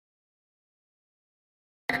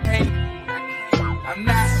I'm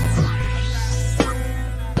not.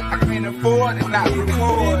 I can't afford to not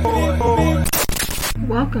record.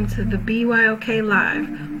 Welcome to the BYOK Live,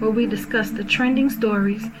 where we discuss the trending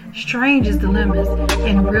stories, strangest dilemmas,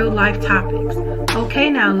 and real life topics. Okay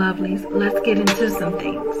now, lovelies, let's get into some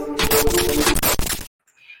things.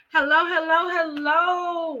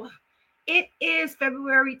 Hello. It is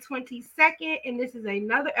February 22nd, and this is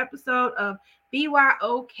another episode of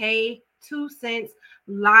BYOK 2 Cents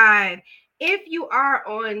Live. If you are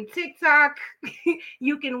on TikTok,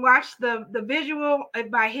 you can watch the visual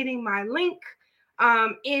by hitting my link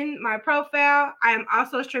in my profile. I am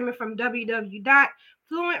also streaming from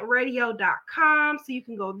www.fluentradio.com, so you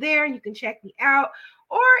can go there and you can check me out.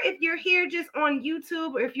 Or if you're here just on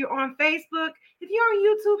YouTube, or if you're on Facebook, if you're on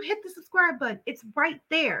YouTube, hit the subscribe button. It's right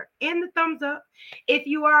there, and the thumbs up. If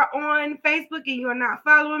you are on Facebook and you're not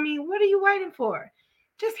following me, what are you waiting for?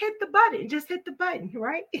 Just hit the button,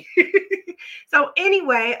 right? So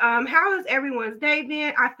anyway, how has everyone's day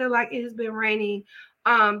been? I feel like it has been raining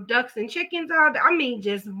ducks and chickens all day. I mean,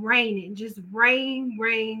 just raining, just rain.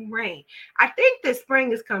 I think the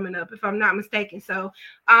spring is coming up, if I'm not mistaken. So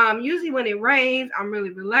usually when it rains, I'm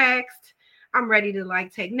really relaxed. I'm ready to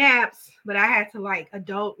take naps, but I had to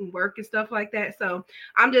adult and work and stuff like that. So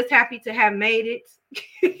I'm just happy to have made it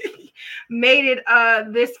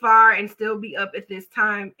this far and still be up at this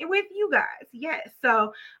time with you guys. Yes.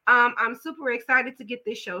 So I'm super excited to get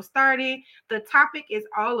this show started. The topic is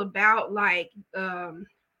all about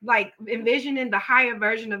envisioning the higher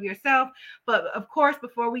version of yourself. But of course,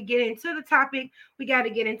 before we get into the topic, we got to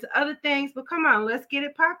get into other things. But come on, let's get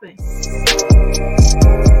it popping.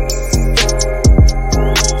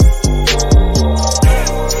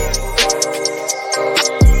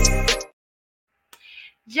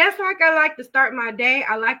 Just like I like to start my day,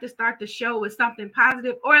 I like to start the show with something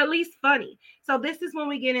positive or at least funny. So this is when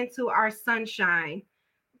we get into our sunshine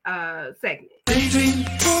segment. Daydream.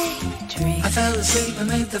 I fell asleep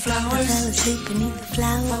beneath the flowers.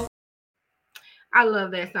 I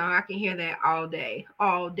love that song. I can hear that all day.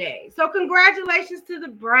 So congratulations to the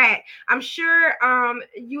brat. I'm sure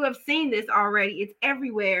you have seen this already. It's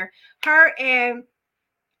everywhere. Her and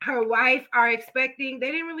her wife are expecting. They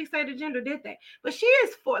didn't really say the gender, did they? But she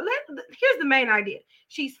is here's the main idea.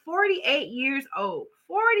 She's 48 years old.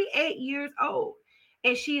 48 years old.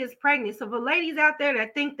 And she is pregnant. So for ladies out there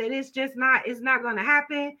that think that it's not going to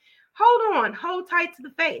happen, hold tight to the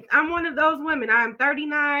faith. I'm one of those women. I'm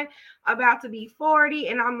 39, about to be 40,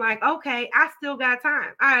 and I'm like, okay, I still got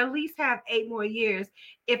time. I at least have 8 more years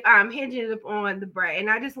if I'm hinging upon the brat. And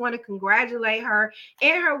I just want to congratulate her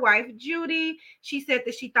and her wife, Judy. She said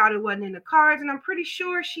that she thought it wasn't in the cards, and I'm pretty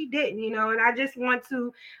sure she didn't, and I just want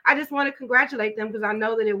to congratulate them because I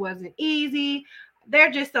know that it wasn't easy.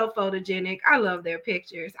 They're just so photogenic. I love their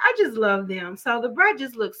pictures. I just love them. So the brat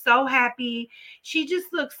just looks so happy. She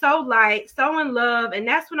just looks so light, so in love. And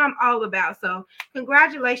that's what I'm all about. So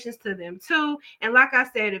congratulations to them too. And like I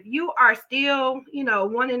said, if you are still,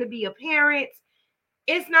 wanting to be a parent,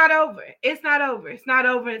 it's not over. It's not over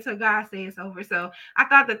until God says it's over. So I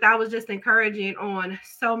thought that was just encouraging on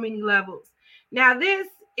so many levels. Now this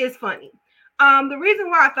is funny. The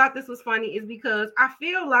reason why I thought this was funny is because I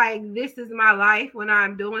feel like this is my life when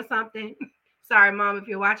I'm doing something. Sorry, Mom, if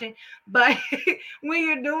you're watching. But when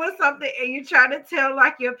you're doing something and you're trying to tell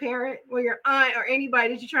your parent or your aunt or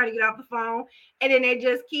anybody that you're trying to get off the phone, and then they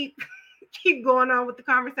just keep going on with the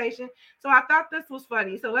conversation. So I thought this was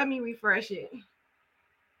funny. So let me refresh it.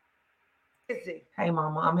 Hey,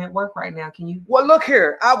 Mama, I'm at work right now. Can you? Well, look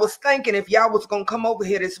here. I was thinking if y'all was going to come over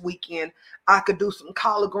here this weekend, I could do some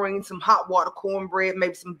collard greens, some hot water cornbread,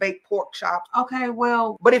 maybe some baked pork chops. Okay,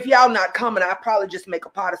 well. But if y'all not coming, I'll probably just make a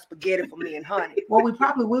pot of spaghetti for me and Honey. Well, we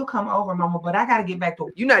probably will come over, Mama, but I got to get back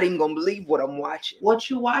to. You're not even going to believe what I'm watching. What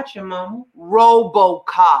you watching, Mama?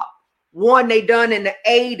 RoboCop. One they done in the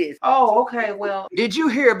 80s. Oh, okay. Well, did you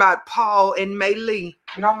hear about Paul and May Lee?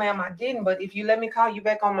 No, ma'am, I didn't. But if you let me call you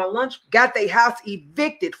back on my lunch. Got their house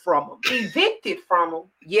evicted from them. Evicted from them?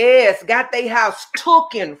 Yes, got their house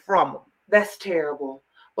taken from them. That's terrible.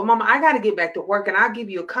 But Mama, I got to get back to work and I'll give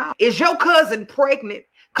you a call. Is your cousin pregnant?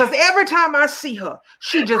 Because every time I see her,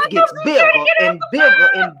 she just gets bigger and bigger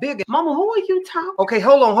and bigger. Mama, who are you talking? Okay,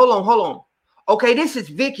 hold on. Okay, this is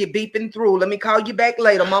Vicky beeping through. Let me call you back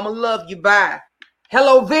later. Mama love you. Bye.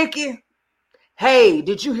 Hello, Vicky. Hey,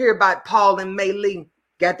 did you hear about Paul and May Lee?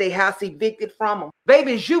 Got their house evicted from them.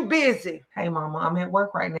 Baby, is you busy? Hey, Mama, I'm at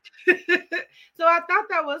work right now. So I thought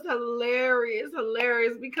that was hilarious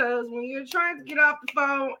because when you're trying to get off the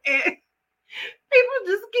phone and People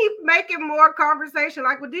just keep making more conversation.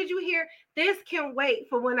 Like, well, did you hear? This can wait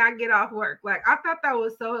for when I get off work. Like, I thought that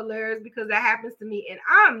was so hilarious because that happens to me, and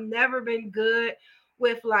I've never been good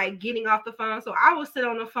with like getting off the phone. So I will sit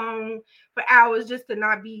on the phone for hours just to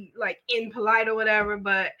not be like impolite or whatever.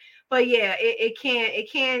 But yeah, it can,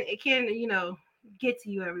 get to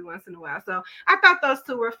you every once in a while. So I thought those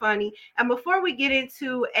two were funny. And before we get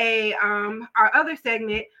into our other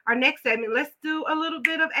segment, our next segment, let's do a little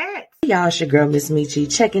bit of ads. Y'all, it's your girl, Miss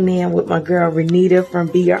Michi, checking in with my girl, Renita from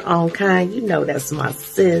Be Your Own Kind. You know that's my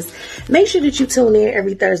sis. Make sure that you tune in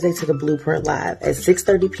every Thursday to the Blueprint Live at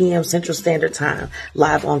 6:30 p.m. Central Standard Time,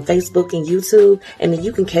 live on Facebook and YouTube. And then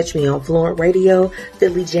you can catch me on Fluent Radio,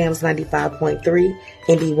 Philly Jams 95.3,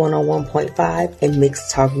 Indie 101.5, and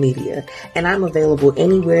Mixed Talk Media. And I'm available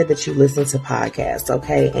anywhere that you listen to podcasts,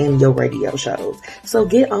 okay, and your radio shows. So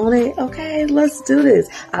get on it, okay? Let's do this.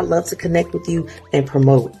 I love to connect with you and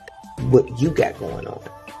promote what you got going on.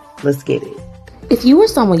 Let's get it. If you or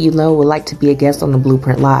someone you know would like to be a guest on the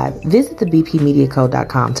Blueprint Live, visit the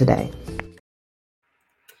bpmediacode.com today.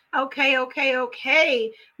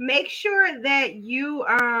 Okay. Make sure that you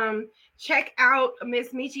check out Miss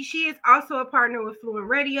Michi. She is also a partner with Fluent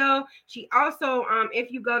Radio. She also,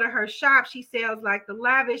 if you go to her shop, she sells like the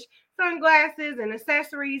lavish sunglasses and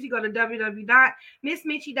accessories. You go to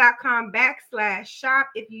www.missmichi.com/shop.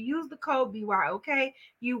 If you use the code BYOK,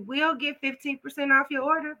 you will get 15% off your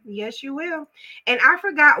order. Yes, you will. And I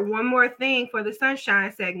forgot one more thing for the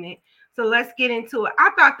Sunshine segment. So let's get into it.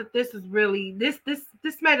 I thought that this was really, this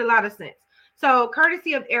made a lot of sense. So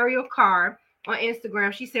courtesy of Ariel Carr on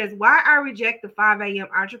Instagram, she says, why I reject the 5 a.m.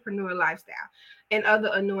 entrepreneur lifestyle and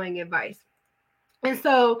other annoying advice. And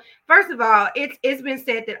so, first of all, it's been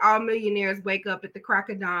said that all millionaires wake up at the crack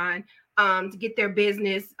of dawn to get their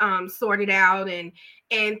business sorted out, and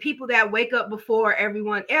people that wake up before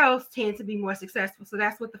everyone else tend to be more successful. So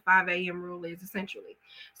that's what the 5 a.m. rule is essentially.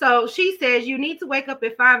 So she says you need to wake up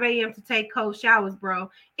at 5 a.m. to take cold showers,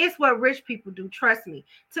 bro. It's what rich people do. Trust me.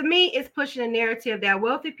 To me, it's pushing a narrative that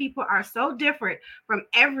wealthy people are so different from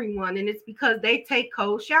everyone, and it's because they take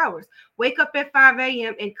cold showers. Wake up at 5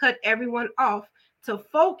 a.m. and cut everyone off to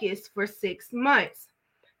focus for 6 months.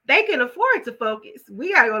 They can afford to focus.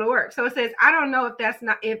 We got to go to work. So it says, I don't know.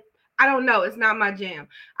 It's not my jam.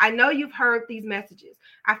 I know you've heard these messages.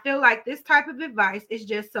 I feel like this type of advice is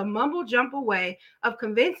just some mumble jumble way of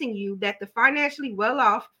convincing you that the financially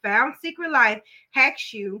well-off found secret life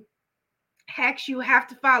hacks you have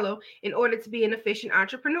to follow in order to be an efficient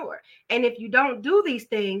entrepreneur. And if you don't do these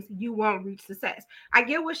things, you won't reach success. I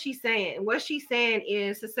get what she's saying. What she's saying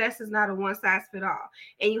is success is not a one size fit all,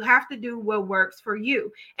 and you have to do what works for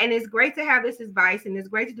you. And it's great to have this advice, and it's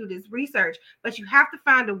great to do this research, but you have to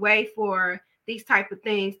find a way for these type of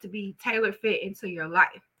things to be tailor fit into your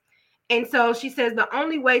life. And so she says the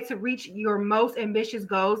only way to reach your most ambitious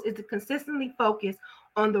goals is to consistently focus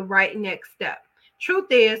on the right next step.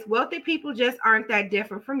 Truth is, wealthy people just aren't that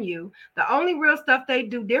different from you. The only real stuff they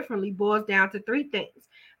do differently boils down to 3 things.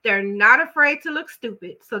 They're not afraid to look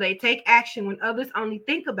stupid, so they take action when others only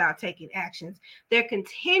think about taking actions. They're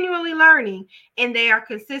continually learning, and they are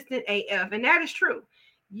consistent AF. And that is true.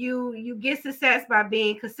 You get success by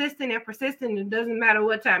being consistent and persistent. It doesn't matter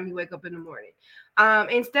what time you wake up in the morning.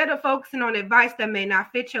 Instead of focusing on advice that may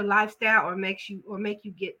not fit your lifestyle or make you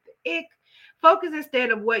get the ick, focus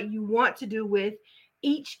instead of what you want to do with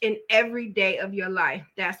each and every day of your life.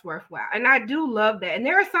 That's worthwhile. And I do love that. And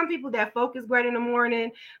there are some people that focus great in the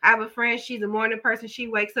morning. I have a friend, she's a morning person. She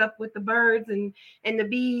wakes up with the birds and the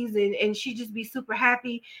bees, and she just be super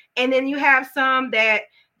happy. And then you have some that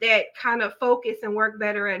kind of focus and work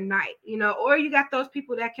better at night, or you got those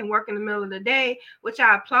people that can work in the middle of the day, which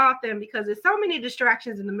I applaud them because there's so many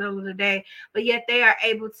distractions in the middle of the day, but yet they are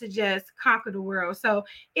able to just conquer the world. So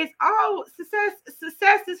it's all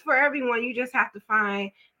success is for everyone. You just have to find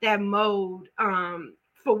that mode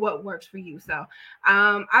for what works for you. So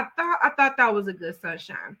I thought that was a good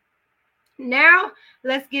sunshine. Now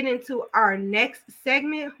let's get into our next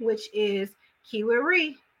segment, which is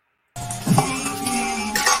Kiwi.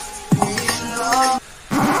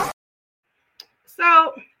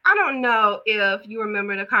 So I don't know if you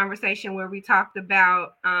remember the conversation where we talked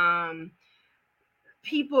about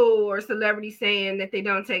people or celebrities saying that they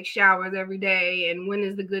don't take showers every day and when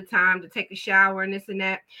is the good time to take a shower and this and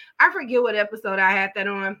that. I forget what episode I had that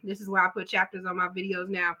on. This is why I put chapters on my videos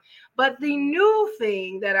now. But the new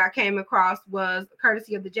thing that I came across was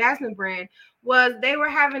courtesy of the Jasmine brand was they were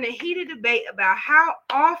having a heated debate about how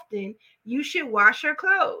often you should wash your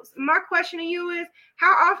clothes. My question to you is,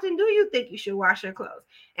 how often do you think you should wash your clothes?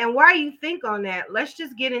 And why you think on that, let's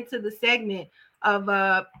just get into the segment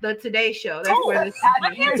the Today Show. That's where this.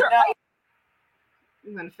 My hands are ice.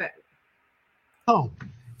 I'm gonna fit. Oh,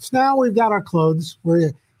 so now we've got our clothes.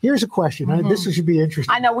 Here's a question. This should be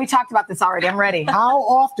interesting. I know we talked about this already. I'm ready. How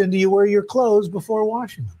often do you wear your clothes before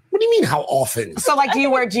washing them? What do you mean, how often? So, like, do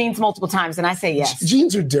you wear jeans multiple times? And I say yes.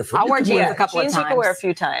 Jeans are different. I'll wear jeans a couple of times. Jeans you can wear a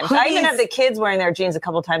few times. I even have the kids wearing their jeans a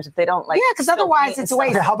couple of times if they don't like. Yeah, because otherwise it's a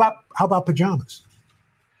waste. Okay, how about pajamas?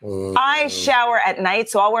 I shower at night,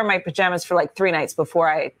 so I'll wear my pajamas for like 3 nights before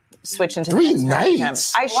I switch into 3 the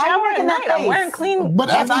nights? I shower at night. I'm wearing clean. But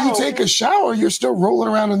after you take a shower, you're still rolling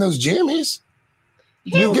around in those jammies.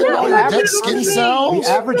 You get all your dead skin cells.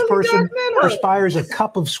 The average person perspires a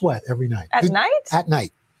cup of sweat every night. At night? At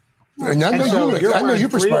night. And I know you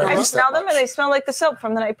perspire. I smell them and they smell like the soap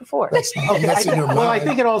from the night before. That's in your mind. Well, I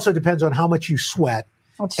think it also depends on how much you sweat.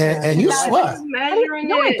 And you sweat. Measuring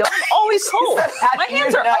No, I it. don't. I'm always cold. My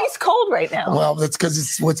hands are ice cold right now. Well, that's because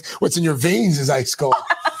it's what's in your veins is ice cold.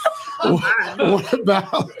 What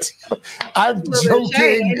about? I'm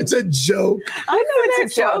joking. It's a joke. I know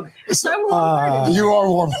it's a joke. I'm warm-hearted. You are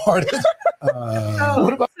warm-hearted.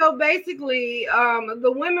 So basically,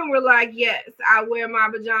 the women were like, yes, I wear my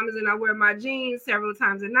pajamas and I wear my jeans several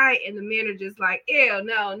times a night. And the men are just like, ew,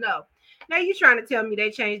 no. Now you trying to tell me they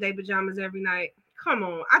change their pajamas every night? Come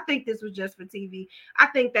on. I think this was just for TV. I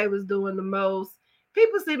think they was doing the most.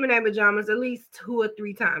 People sleep in their pajamas at least 2 or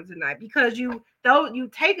 3 times a night because you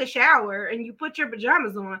take a shower and you put your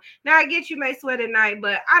pajamas on. Now I get you may sweat at night,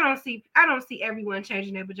 but I don't see everyone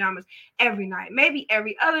changing their pajamas every night. Maybe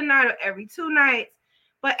every other night or every 2 nights,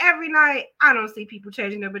 but every night I don't see people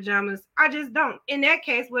changing their pajamas. I just don't. In that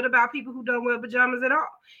case, what about people who don't wear pajamas at all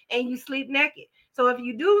and you sleep naked? So if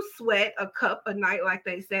you do sweat a cup a night, like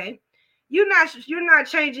they say, you're not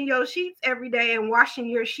changing your sheets every day and washing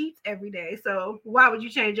your sheets every day. So why would you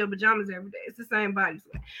change your pajamas every day? It's the same body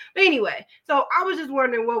sweat. But anyway, so I was just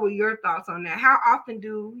wondering, what were your thoughts on that? How often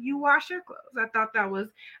do you wash your clothes? I thought that was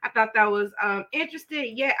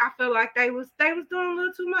interesting. Yet I feel like they was doing a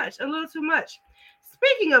little too much.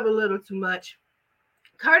 Speaking of a little too much,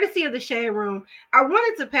 courtesy of the Shade Room, I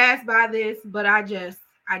wanted to pass by this, but I just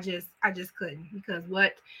couldn't because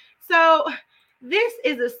what? So. This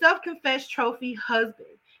is a self-confessed trophy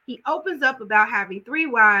husband. He opens up about having 3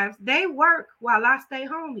 wives. They work while I stay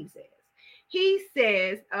home, he says. He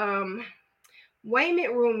says,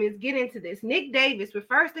 Wayment Rumors get into this. Nick Davis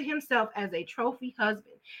refers to himself as a trophy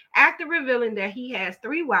husband after revealing that he has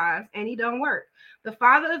 3 wives and he don't work. The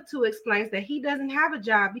father of 2 explains that he doesn't have a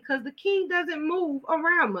job because the king doesn't move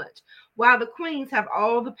around much, while the queens have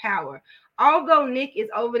all the power. Although Nick is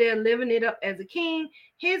over there living it up as a king,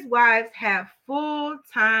 his wives have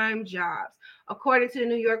full-time jobs. According to the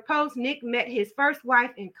New York Post, Nick met his first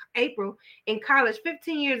wife in April in college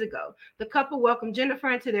 15 years ago. The couple welcomed Jennifer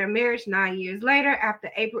into their marriage 9 years later after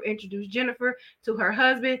April introduced Jennifer to her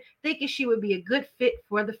husband, thinking she would be a good fit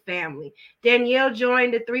for the family. Danielle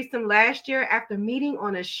joined the threesome last year after meeting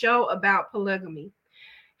on a show about polygamy.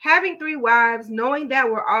 Having 3 wives, knowing that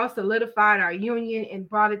we're all solidified our union and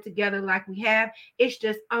brought it together like we have, it's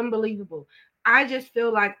just unbelievable. I just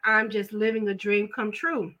feel like I'm just living a dream come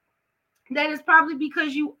true. That is probably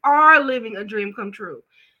because you are living a dream come true.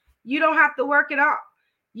 You don't have to work at all.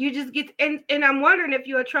 You just get, and I'm wondering if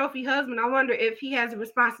you're a trophy husband, I wonder if he has the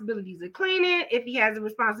responsibilities of cleaning, if he has the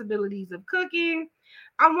responsibilities of cooking.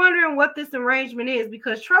 I'm wondering what this arrangement is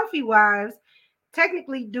because trophy wives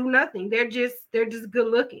technically do nothing. They're just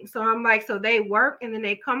good looking. So I'm like, so they work and then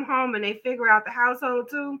they come home and they figure out the household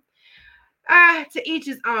too. To each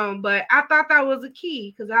his own. But I thought that was a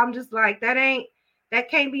key because I'm just like, that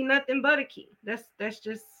can't be nothing but a key. That's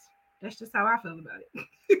just how I feel about it.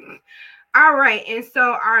 All right, and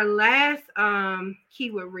so our last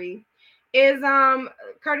keyword read is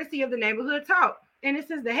courtesy of the Neighborhood Talk, and it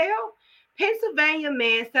says, the hell? Pennsylvania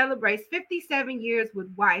man celebrates 57 years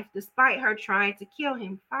with wife despite her trying to kill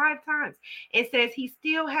him 5 times and says he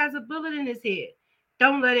still has a bullet in his head.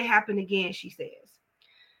 Don't let it happen again, she says.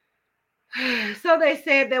 So they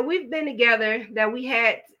said that we've been together, that we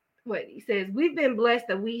had, he says, we've been blessed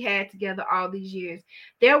that we had together all these years.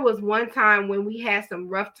 There was one time when we had some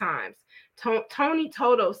rough times. Tony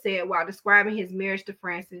Toto said while describing his marriage to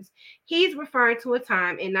Frances. He's referring to a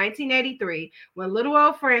time in 1983 when little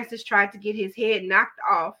old Francis tried to get his head knocked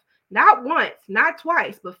off, not once, not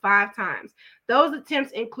twice, but 5 times. Those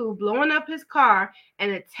attempts include blowing up his car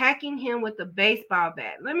and attacking him with a baseball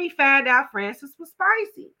bat. Let me find out Francis was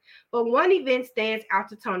spicy. But one event stands out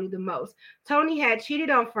to Tony the most. Tony had cheated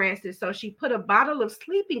on Frances, so she put a bottle of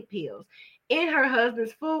sleeping pills in her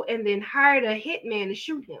husband's food and then hired a hitman to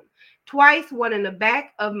shoot him. Twice, one in the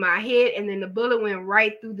back of my head, and then the bullet went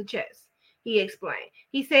right through the chest. he explained.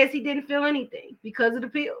 He says he didn't feel anything because of the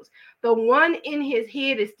pills. The one in his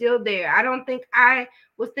head is still there. I don't think I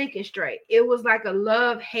was thinking straight. It was like a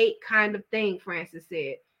love-hate kind of thing, Francis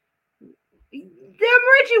said. Damn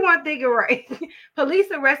Richie wasn't thinking right. Police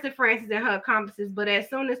arrested Francis and her accomplices, but as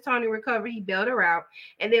soon as Tony recovered, he bailed her out.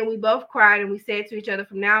 And then we both cried and we said to each other,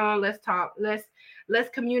 from now on, let's talk. Let's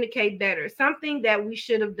communicate better. Something that we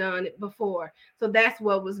should have done before. So that's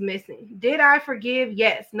what was missing. Did I forgive?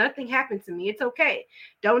 Yes. Nothing happened to me. It's okay.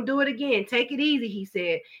 Don't do it again. Take it easy, he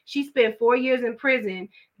said. She spent 4 years in prison,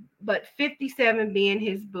 but 57 being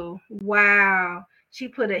his boo. Wow. She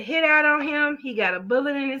put a hit out on him. He got a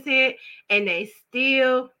bullet in his head, and they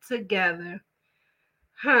still together.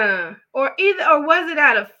 Or was it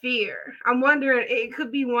out of fear? I'm wondering. It could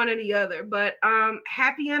be one or the other. But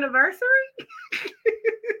happy anniversary.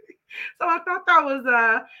 So I thought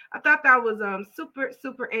that was super,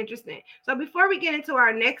 super interesting. So before we get into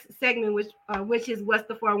our next segment, which is What's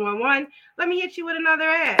the 411, let me hit you with another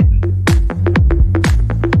ad.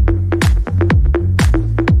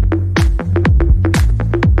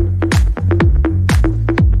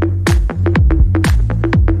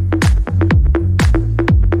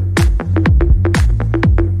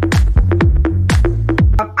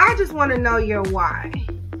 Want to know your why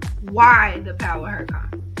the Power Her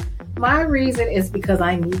Con. My reason is because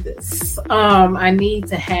I need this. I need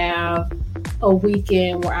to have a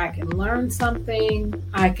weekend where I can learn something,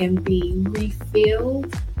 I can be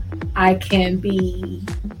refilled, I can be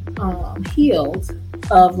healed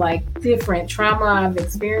of like different trauma I've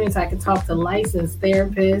experienced. I can talk to licensed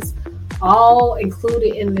therapists, all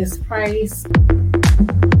included in this price.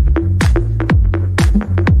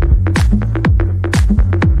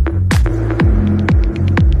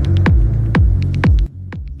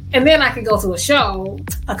 And then I can go to a show,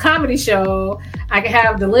 a comedy show. I can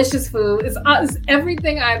have delicious food. It's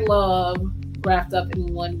everything I love wrapped up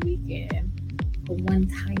in one weekend for one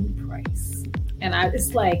tiny price. And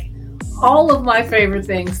it's like all of my favorite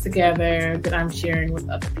things together that I'm sharing with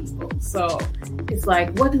other people. So it's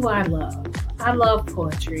like, what do I love? I love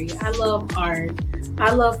poetry. I love art.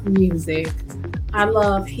 I love music. I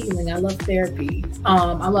love healing. I love therapy.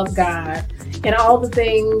 I love God. And all the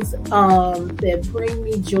things that bring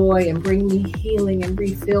me joy and bring me healing and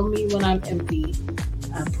refill me when I'm empty.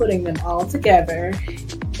 I'm putting them all together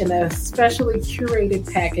in a specially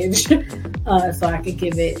curated package so I can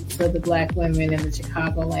give it to the Black women in the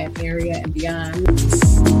Chicagoland area and beyond.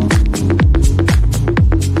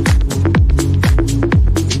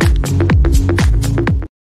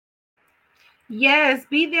 Yes,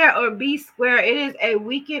 be there or be square. It is a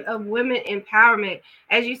weekend of women empowerment.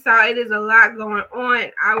 As you saw, it is a lot going on.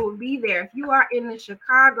 I will be there. If you are in the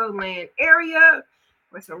Chicagoland area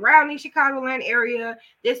or surrounding Chicagoland area,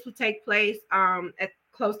 this will take place at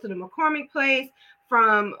close to the McCormick Place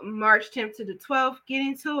from March 10th to the 12th. Get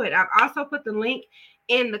into it. I've also put the link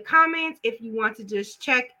in the comments if you want to just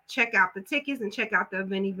check out the tickets and check out the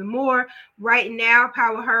event even more. Right now,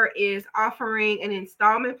 Power Her is offering an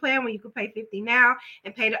installment plan where you can pay $50 now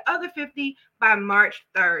and pay the other $50 by March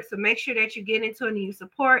 3rd. So make sure that you get into it and you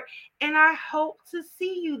support. And I hope to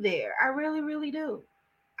see you there. I really, really do.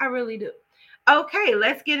 I really do. Okay,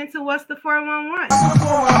 let's get into What's the 411. What's the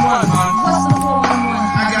 411?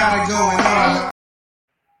 I gotta go.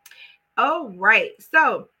 All right,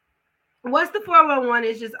 so What's the 411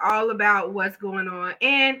 is just all about what's going on.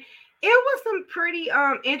 And it was some pretty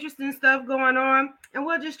interesting stuff going on. And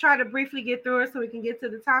we'll just try to briefly get through it so we can get to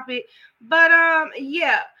the topic. But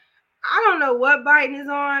yeah, I don't know what Biden is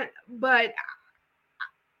on, but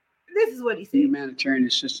this is what he said. Humanitarian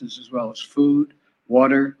assistance as well as food,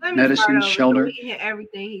 water, medicine, shelter. So we can hear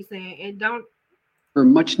everything he's saying. And don't. For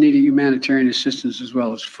much needed humanitarian assistance as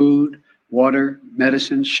well as food, water,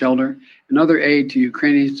 medicine, shelter, and other aid to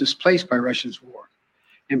Ukrainians displaced by Russia's war,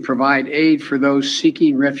 and provide aid for those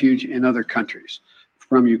seeking refuge in other countries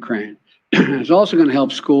from Ukraine. It's also going to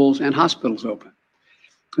help schools and hospitals open.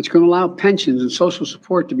 It's going to allow pensions and social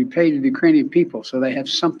support to be paid to the Ukrainian people so they have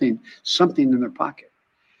something in their pocket.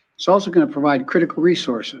 It's also going to provide critical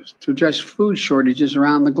resources to address food shortages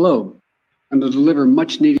around the globe and to deliver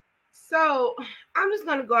much needed. So I'm just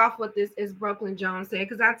going to go off what this is Brooklyn Jones said,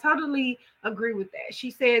 because I totally agree with that.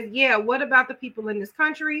 She says, yeah, what about the people in this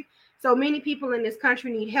country? So many people in this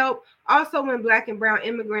country need help. Also, when Black and brown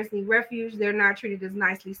immigrants need refuge, they're not treated as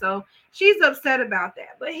nicely. So she's upset about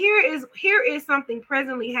that. But here is something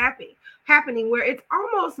presently happening where it's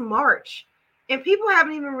almost March and people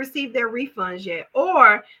haven't even received their refunds yet.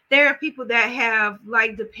 Or there are people that have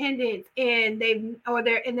like dependents and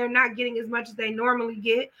they're not getting as much as they normally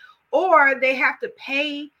get. Or they have to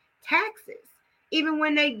pay taxes. even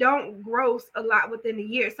when they don't gross a lot within a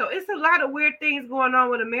year. So it's a lot of weird things going on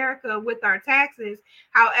with America with our taxes.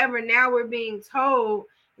 However, now we're being told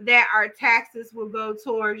that our taxes will go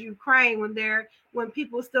towards Ukraine when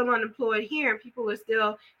people are still unemployed here and people are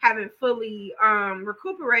still haven't fully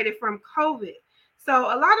recuperated from COVID. So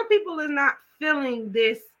a lot of people is not feeling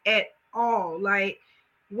this at all. Like,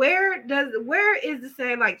 where is the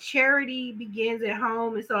saying, like, charity begins at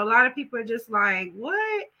home? And so a lot of people are just like,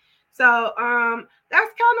 what? So that's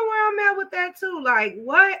kind of where I'm at with that too. Like,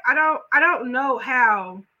 what? I don't know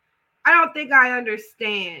how. I don't think I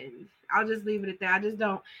understand. I'll just leave it at that. I just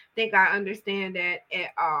don't think I understand that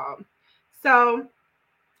at all. So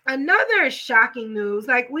another shocking news,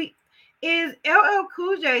 like, is LL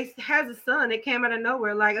Cool J has a son that came out of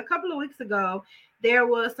nowhere. Like, a couple of weeks ago, there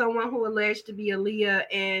was someone who alleged to be Aaliyah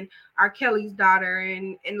and R. Kelly's daughter,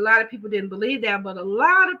 and a lot of people didn't believe that, but a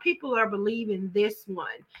lot of people are believing this one.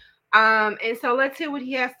 And so let's hear what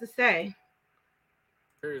he has to say.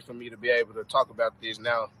 For me to be able to talk about this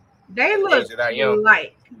now. They look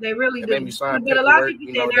like they really do. But a lot of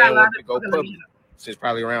people say there are a lot of people public since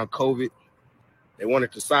probably around COVID. They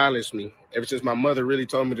wanted to silence me. Ever since my mother really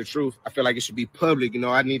told me the truth, I feel like it should be public. You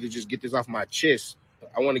know, I need to just get this off my chest.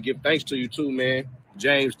 I want to give thanks to you too, man.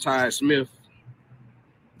 James Todd Smith.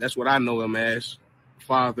 That's what I know him as.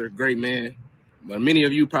 Father, great man. But many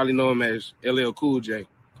of you probably know him as LL Cool J.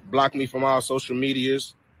 Blocked me from all social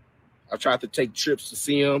medias. I tried to take trips to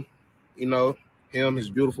see him, you know, him, his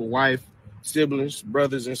beautiful wife, siblings,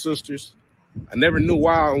 brothers and sisters. I never knew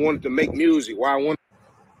why I wanted to make music, it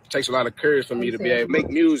takes a lot of courage for me to be able to make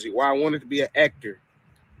music, why I wanted to be an actor,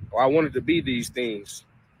 why I wanted to be these things.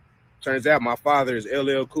 Turns out my father is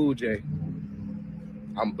LL Cool J.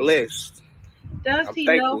 I'm blessed. I'm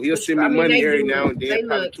thankful. He'll send me money every now and then,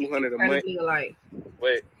 probably $200 a month.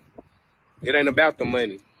 But it ain't about the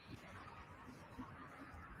money.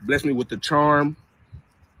 Bless me with the charm,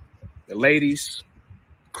 the ladies,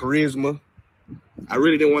 charisma. I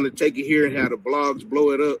really didn't want to take it here and have the blogs blow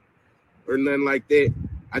it up or nothing like that.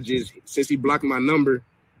 Since he blocked my number,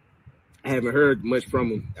 I haven't heard much from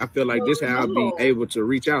him. I feel like this is how I'll be able to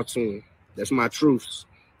reach out to him. That's my truths.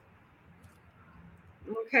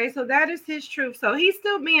 Okay, so that is his truth. So he's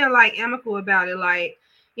still being like amicable about it. Like,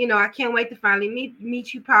 you know, I can't wait to finally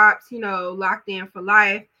meet you, Pops, you know, locked in for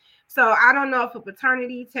life. So I don't know if a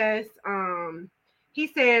paternity test, he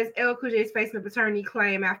says LL Cool J is facing a paternity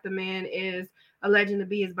claim after man is alleging to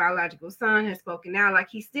be his biological son, has spoken out. Like,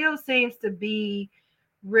 he still seems to be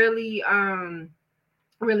really,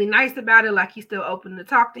 really nice about it. Like, he's still open to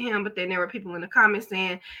talk to him, but then there were people in the comments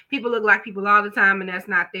saying people look like people all the time and that's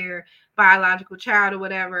not their biological child or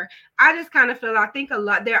whatever. I just kind of feel, I think a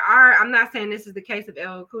lot, I'm not saying this is the case of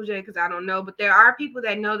LL Cool J because I don't know, but there are people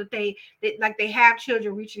that know that they have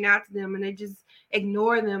children reaching out to them and they just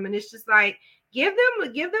ignore them. And it's just like, give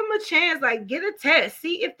them a chance, like, get a test,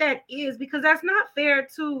 see if that is, because that's not fair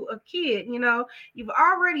to a kid. You know, you've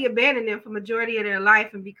already abandoned them for majority of their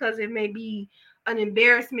life, and because it may be an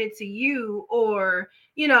embarrassment to you or,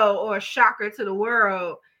 you know, or a shocker to the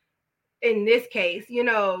world in this case, you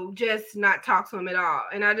know, just not talk to him at all.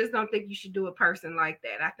 And I just don't think you should do a person like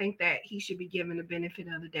that. I think that he should be given the benefit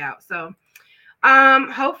of the doubt. So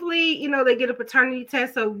hopefully, you know, they get a paternity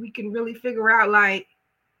test so we can really figure out, like,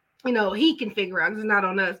 you know, he can figure out, it's not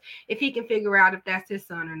on us, if he can figure out if that's his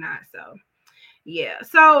son or not. So yeah,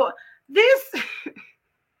 so this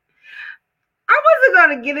I wasn't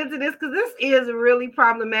going to get into this because this is really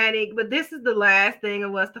problematic, but this is the last thing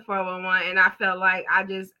of What's the 411, and I felt like I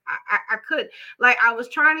could, like, I was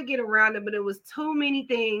trying to get around it, but it was too many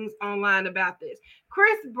things online about this.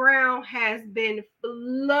 Chris Brown has been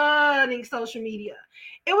flooding social media.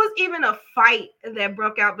 It was even a fight that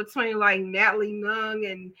broke out between, like, Natalie Nunn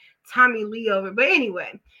and Tommy Lee over, but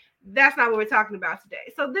anyway, that's not what we're talking about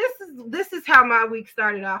today. So this is how my week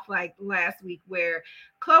started off, like last week, where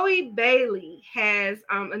Chloe Bailey has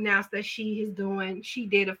announced that she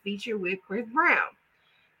did a feature with Chris Brown.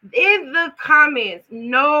 In the comments,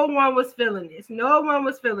 no one was feeling this.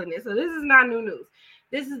 So this is not new news.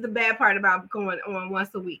 This is the bad part about going on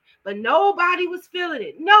once a week. But nobody was feeling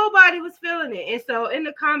it. And so in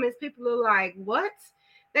the comments, people are like, what?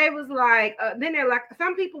 They was like, then they're like,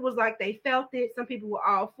 some people was like, they felt it. Some people were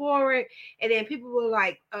all for it. And then people were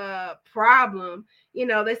like, problem. You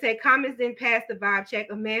know, they said comments didn't pass the vibe check.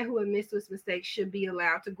 A man who admits to his mistakes should be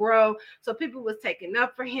allowed to grow. So people was taking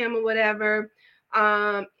up for him or whatever.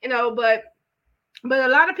 You know, but But a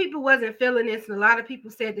lot of people wasn't feeling this, and a lot of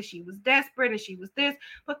people said that she was desperate and she was this.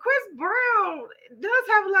 But Chris Brown does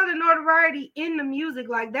have a lot of notoriety in the music.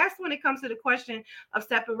 Like, that's when it comes to the question of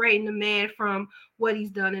separating the man from what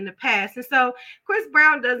he's done in the past. And so Chris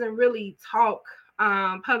Brown doesn't really talk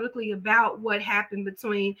publicly about what happened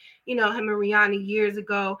between, him and Rihanna years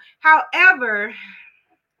ago. However,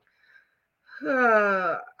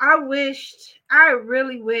 I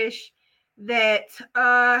really wish that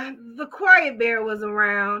the Quiet Bear was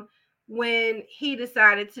around when he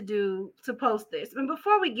decided to post this. And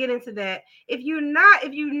before we get into that, if you're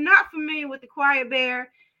not familiar with the Quiet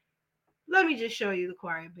Bear, let me just show you the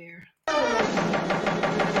Quiet Bear.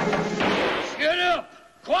 Get up!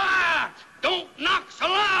 Quiet! Don't knock so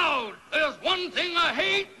loud! There's one thing I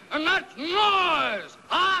hate, and that's noise!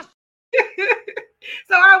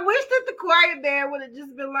 So I wish that the Quiet Bear would have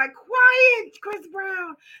just been like, quiet, Chris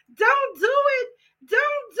Brown. Don't do it.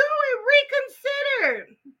 Don't do it. Reconsider.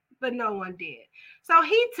 But no one did. So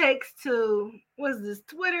he takes to, what's this,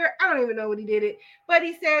 Twitter? I don't even know what he did it. But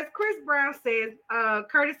he says, Chris Brown says,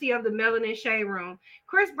 courtesy of the Melanin Shade Room,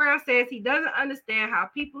 Chris Brown says he doesn't understand how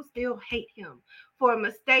people still hate him for a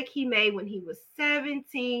mistake he made when he was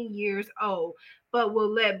 17 years old, but will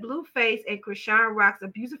let Blueface and Chrisean Rock's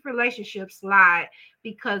abusive relationship slide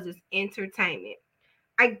because it's entertainment.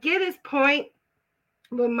 I get his point,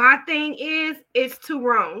 but my thing is, it's two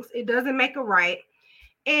wrongs. It doesn't make a right.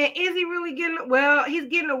 And is he really he's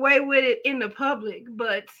getting away with it in the public,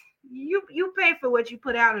 but you pay for what you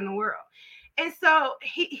put out in the world. And so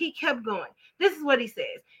he kept going. This is what he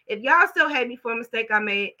says. If y'all still hate me for a mistake I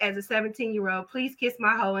made as a 17-year-old, please kiss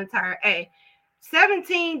my whole entire A.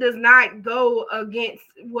 17 does not go against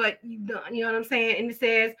what you've done. You know what I'm saying? And it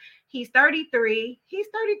says he's 33. He's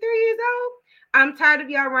 33 years old. I'm tired of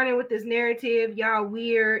y'all running with this narrative. Y'all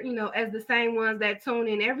weird, as the same ones that tune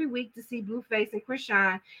in every week to see Blueface and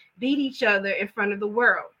Chrisean beat each other in front of the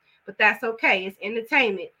world. But that's okay. It's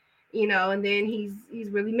entertainment, and then he's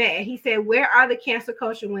really mad. He said, where are the cancel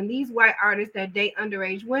culture when these white artists that date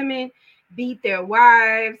underage women beat their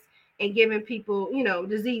wives and giving people,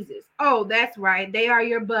 diseases? Oh, that's right. They are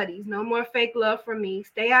your buddies. No more fake love from me.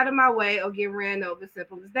 Stay out of my way or get ran over.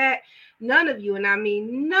 Simple as that. None of you, and I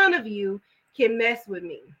mean none of you, can mess with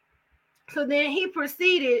me. So then he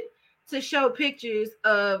proceeded to show pictures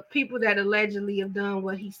of people that allegedly have done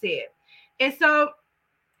what he said. And so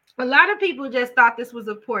a lot of people just thought this was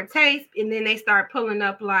a poor taste, and then they start pulling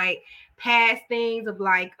up like past things of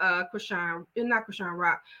like Chrisean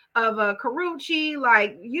Rock, of Karrueche,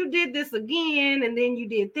 like you did this again, and then you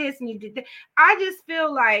did this and you did that. I just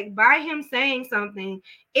feel like by him saying something,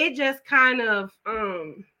 it just kind of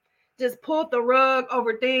just pulled the rug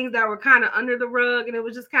over things that were kind of under the rug. And it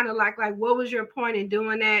was just kind of like, what was your point in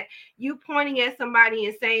doing that? You pointing at somebody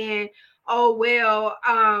and saying, oh, well,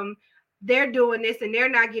 they're doing this and they're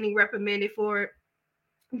not getting reprimanded for it.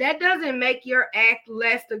 That doesn't make your act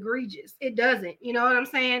less egregious. It doesn't. You know what I'm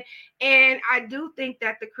saying? And I do think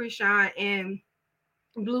that the Chrisean and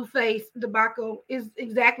Blueface debacle is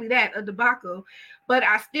exactly that, a debacle. But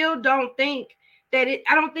I still don't think I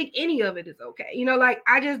don't think any of it is okay.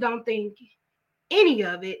 I just don't think any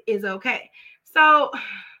of it is okay. So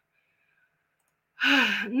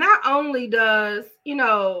not only does,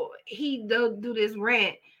 he do this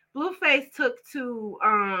rant, Blueface took to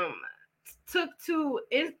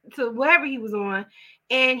wherever he was on,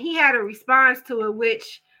 and he had a response to it,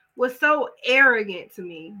 which was so arrogant to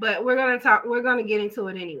me. But we're gonna get into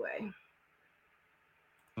it anyway.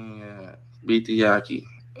 Yeah, beat the Yaki.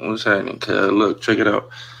 What's happening? Look, check it out.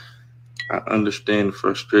 I understand the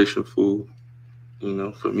frustration, fool.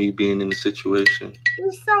 For me being in the situation.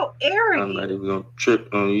 You're so arrogant. I'm not even gonna trip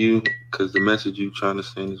on you because the message you trying to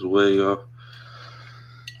send is way off.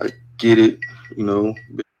 I get it.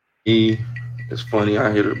 It's funny.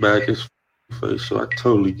 I hit her back. It's face, so I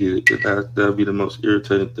totally get it. That'd be the most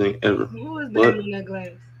irritating thing ever. Who is that in that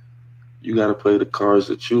glass? You gotta play the cards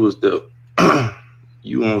that you was dealt.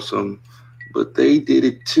 You on some. But they did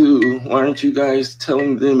it too. Why aren't you guys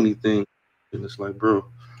telling them anything? And it's like, bro,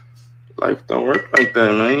 life don't work like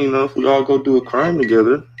that, man. If we all go do a crime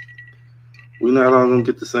together, we're not all gonna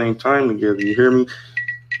get the same time together. You hear me?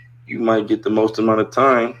 You might get the most amount of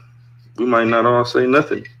time. We might not all say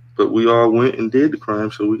nothing, but we all went and did the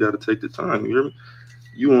crime, so we got to take the time. You hear me?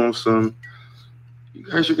 You want some? You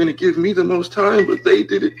guys are gonna give me the most time, but they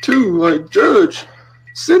did it too. Like, judge,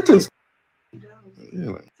 sentence.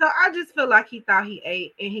 So I just feel like he thought he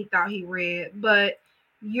ate and he thought he read, but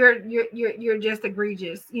you're just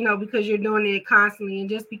egregious, because you're doing it constantly, and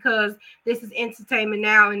just because this is entertainment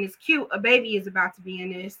now and it's cute, a baby is about to be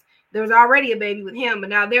in this, there was already a baby with him, but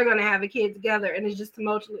now they're going to have a kid together, and it's just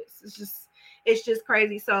tumultuous. It's just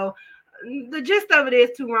crazy. So the gist of it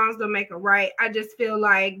is 2 wrongs don't make a right. I just feel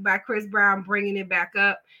like by Chris Brown bringing it back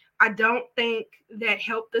up, I don't think that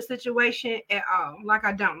helped the situation at all. Like,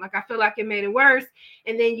 I don't. Like, I feel like it made it worse.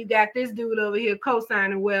 And then you got this dude over here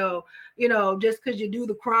co-signing, well, you know, just because you do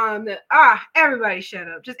the crime that, everybody shut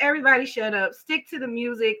up. Just everybody shut up. Stick to the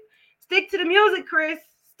music. Stick to the music, Chris.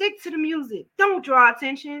 Stick to the music. Don't draw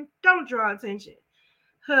attention. Don't draw attention.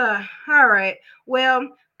 All right. Well,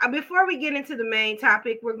 before we get into the main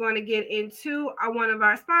topic, we're going to get into one of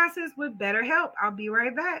our sponsors with BetterHelp. I'll be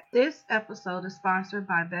right back. This episode is sponsored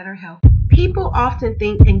by BetterHelp. People often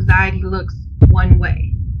think anxiety looks one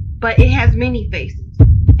way, but it has many faces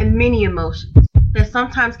and many emotions that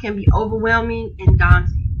sometimes can be overwhelming and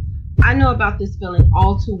daunting. I know about this feeling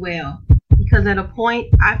all too well because at a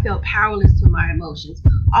point I felt powerless to my emotions,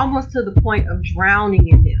 almost to the point of drowning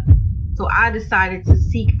in them. So I decided to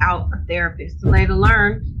seek out a therapist to later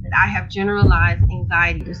learn that I have generalized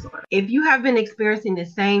anxiety disorder. If you have been experiencing the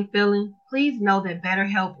same feeling, please know that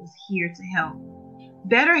BetterHelp is here to help.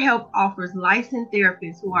 BetterHelp offers licensed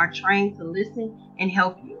therapists who are trained to listen and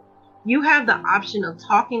help you. You have the option of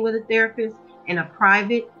talking with a therapist in a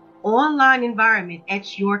private, online environment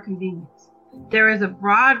at your convenience. There is a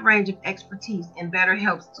broad range of expertise in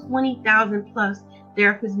BetterHelp's 20,000 plus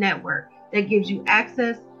therapist network that gives you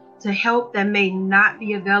access to help that may not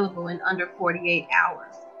be available in under 48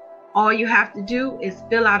 hours. All you have to do is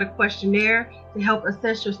fill out a questionnaire to help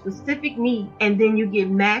assess your specific need, and then you get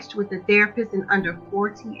matched with a therapist in under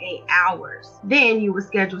 48 hours. Then you will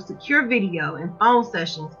schedule secure video and phone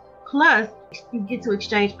sessions. Plus, you get to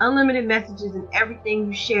exchange unlimited messages, and everything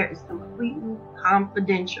you share is completely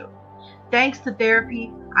confidential. Thanks to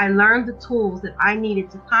therapy, I learned the tools that I needed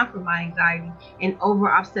to conquer my anxiety and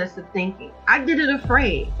over-obsessive thinking. I did it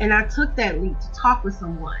afraid, and I took that leap to talk with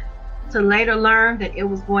someone, to later learn that it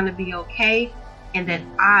was going to be okay and that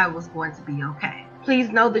I was going to be okay.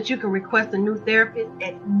 Please know that you can request a new therapist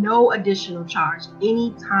at no additional charge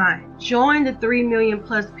anytime. Join the 3 million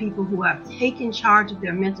plus people who have taken charge of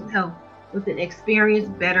their mental health with an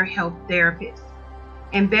experienced BetterHelp therapist.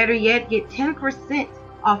 And better yet, get 10%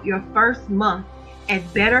 off your first month at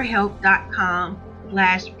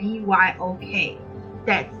betterhelp.com/BYOK.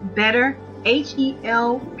 That's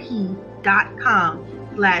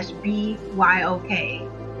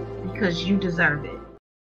betterhelp.com/BYOK, because you deserve it.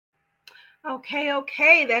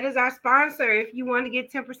 Okay. That is our sponsor. If you want to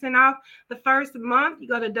get 10% off the first month, you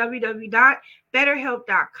go to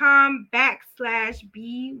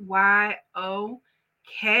www.betterhelp.com/BYOK.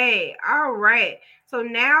 All right. So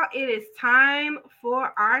now it is time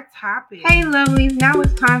for our topic. Hey, lovelies. Now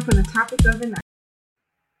it's time for the topic of the night.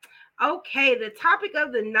 Okay, the topic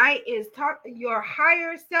of the night is your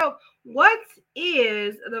higher self. What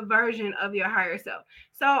is the version of your higher self?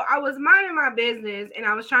 So I was minding my business and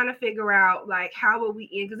I was trying to figure out like how will we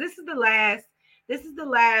end, because this is the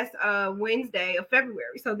last Wednesday of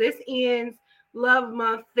February. So this ends Love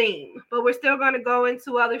Month theme, but we're still going to go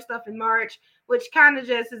into other stuff in March, which kind of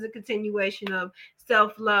just is a continuation of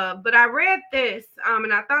self-love. But I read this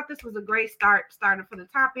and I thought this was a great starter for the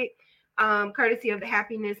topic, courtesy of the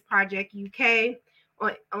Happiness Project UK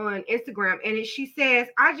on Instagram. And she says,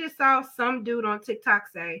 I just saw some dude on TikTok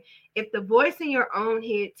say, if the voice in your own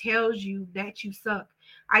head tells you that you suck,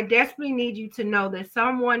 I desperately need you to know that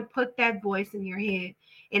someone put that voice in your head,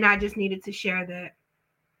 and I just needed to share that.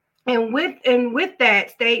 And with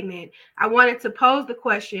that statement, I wanted to pose the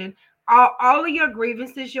question, all of your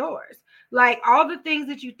grievances yours? Like all the things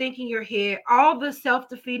that you think in your head, all the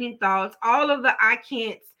self-defeating thoughts, all of the I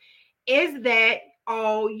can'ts, is that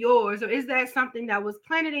all yours? Or is that something that was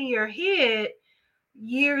planted in your head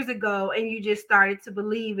years ago and you just started to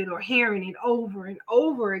believe it or hearing it over and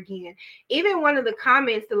over again? Even one of the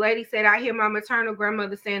comments, the lady said, I hear my maternal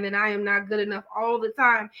grandmother saying that I am not good enough all the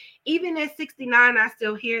time. Even at 69, I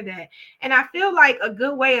still hear that. And I feel like a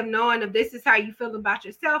good way of knowing if this is how you feel about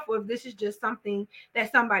yourself or if this is just something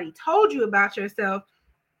that somebody told you about yourself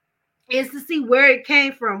is to see where it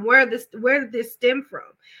came from, where did this stem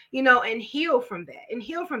from, and heal from that. And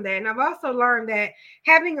I've also learned that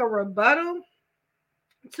having a rebuttal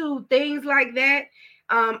to things like that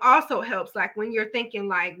also helps. Like when you're thinking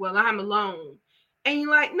like, well, I'm alone, and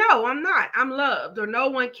you're like, no, I'm not, I'm loved, or no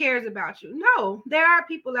one cares about you. No, there are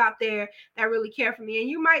people out there that really care for me. And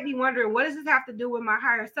you might be wondering, what does this have to do with my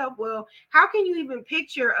higher self? Well, how can you even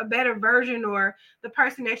picture a better version or the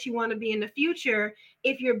person that you want to be in the future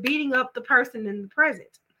if you're beating up the person in the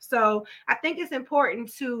present? So I think it's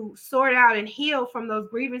important to sort out and heal from those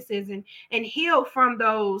grievances and heal from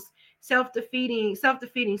those self-defeating stuff,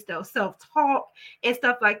 self-talk and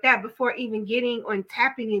stuff like that before even getting on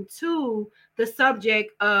tapping into the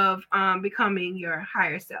subject of becoming your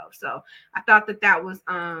higher self. So I thought that was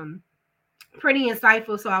pretty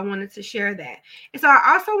insightful. So I wanted to share that. And so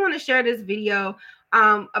I also want to share this video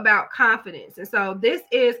about confidence. And so this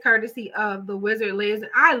is courtesy of the Wizard Liz.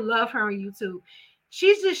 And I love her on YouTube.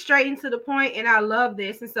 She's just straight and to the point, and I love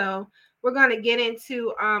this. And so we're going to get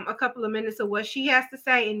into a couple of minutes of what she has to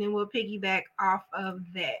say, and then we'll piggyback off of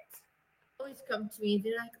that. Always come to me.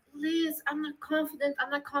 They're like, Liz, I'm not confident. I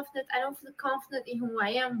don't feel confident in who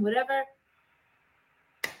I am, whatever.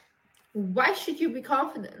 Why should you be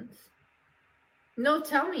confident? No,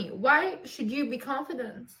 tell me. Why should you be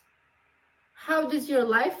confident? How does your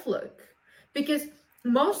life look? Because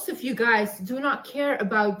most of you guys do not care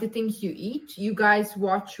about the things you eat. You guys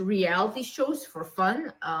watch reality shows for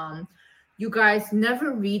fun. You guys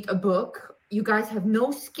never read a book. You guys have no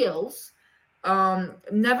skills.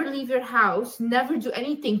 Never leave your house. Never do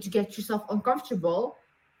anything to get yourself uncomfortable.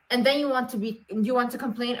 And then you want to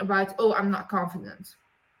complain about, oh, I'm not confident.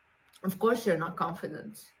 Of course you're not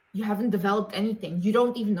confident. You haven't developed anything. You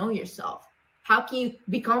don't even know yourself. How can you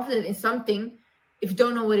be confident in something if you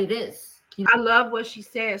don't know what it is? You know? I love what she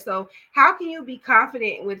said. So how can you be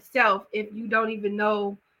confident with self if you don't even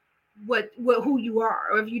know what who you are,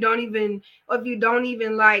 or if you don't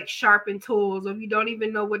even like sharpen tools, or if you don't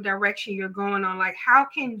even know what direction you're going on? Like, how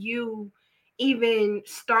can you even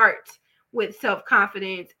start with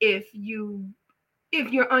self-confidence if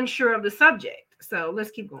you're unsure of the subject? So let's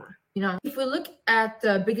keep going. You know, if we look at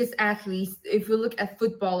the biggest athletes, if we look at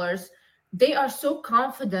footballers, they are so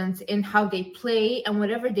confident in how they play and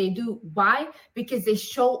whatever they do. Why? Because they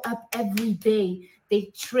show up every day. They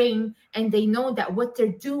train and they know that what they're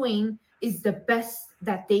doing is the best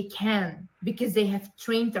that they can, because they have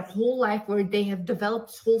trained their whole life where they have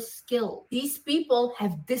developed whole skill. These people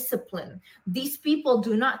have discipline. These people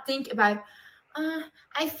do not think about,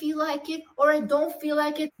 I feel like it or I don't feel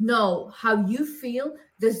like it. No, how you feel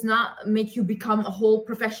does not make you become a whole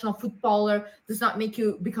professional footballer, does not make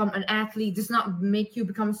you become an athlete, does not make you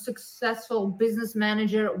become a successful business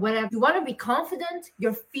manager, whatever. You want to be confident,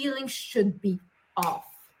 your feelings should be off.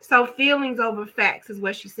 So feelings over facts is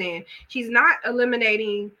what she's saying. She's not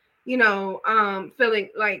eliminating, allowing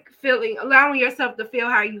yourself to feel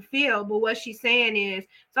how you feel. But what she's saying is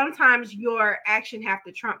sometimes your action have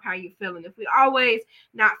to trump how you're feeling. If we always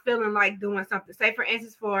not feeling like doing something, say for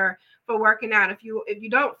instance, for working out, if you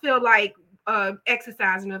don't feel like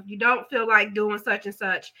exercising, if you don't feel like doing such and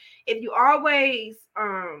such, if you always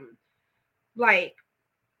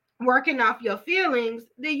working off your feelings,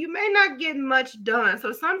 then you may not get much done.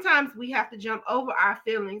 So sometimes we have to jump over our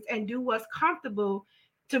feelings and do what's comfortable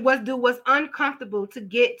do what's uncomfortable to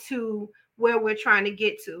get to where we're trying to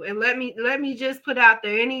get to. And let me just put out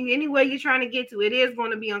there, any way you're trying to get to, it is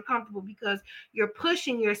going to be uncomfortable because you're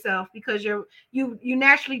pushing yourself, because you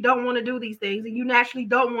naturally don't want to do these things, and you naturally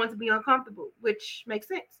don't want to be uncomfortable, which makes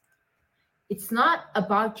sense. It's not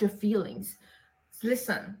about your feelings.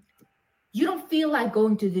 Listen, you don't feel like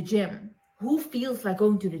going to the gym. Who feels like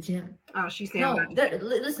going to the gym? Oh, she's saying no.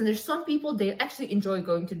 Listen, there's some people, they actually enjoy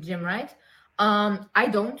going to the gym, right? I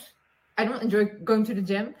don't enjoy going to the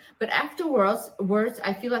gym, but afterwards,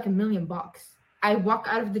 I feel like $1,000,000. I walk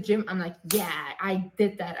out of the gym, I'm like, yeah, I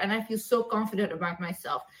did that. And I feel so confident about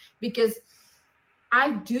myself because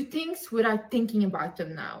I do things without thinking about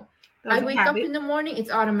them now. I wake up in the morning,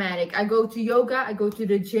 it's automatic. I go to yoga, I go to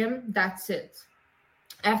the gym, that's it.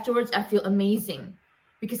 Afterwards, I feel amazing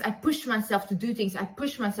because I push myself to do things. I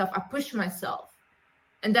push myself.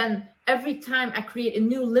 And then every time I create a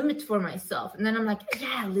new limit for myself. And then I'm like,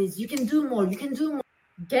 yeah, Liz, you can do more.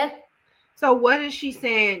 So what is she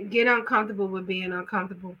saying? Get uncomfortable with being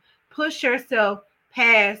uncomfortable. Push yourself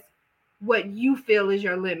past what you feel is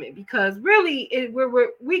your limit, because really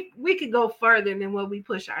we could go further than what we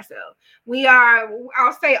push ourselves.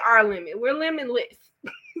 I'll say our limit. We're limitless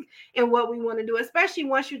in what we want to do, especially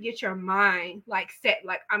once you get your mind set,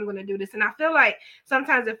 I'm going to do this. And I feel like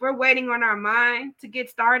sometimes if we're waiting on our mind to get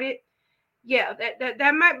started, yeah,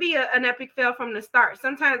 that might be an epic fail from the start.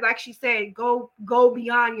 Sometimes, like she said, go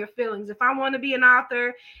beyond your feelings. If I want to be an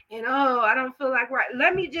author and I don't feel like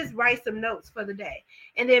let me just write some notes for the day,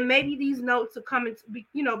 and then maybe these notes will come into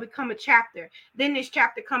become a chapter. Then this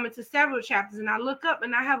chapter come into several chapters, and I look up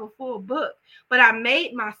and I have a full book. But I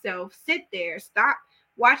made myself sit there, stop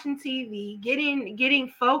watching TV, getting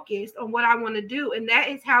focused on what I want to do, and that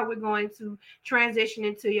is how we're going to transition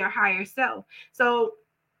into your higher self. So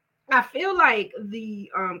I feel like the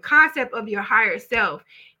concept of your higher self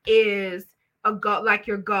is a goal, like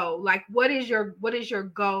your goal. Like what is your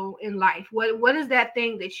goal in life? What is that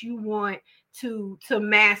thing that you want to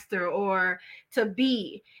master or to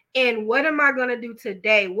be? And what am I going to do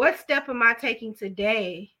today? What step am I taking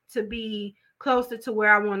today to be closer to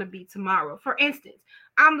where I want to be tomorrow? For instance,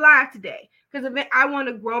 I'm live today because I want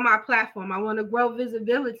to grow my platform. I want to grow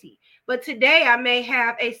visibility. But today I may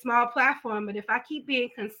have a small platform, but if I keep being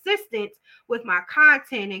consistent with my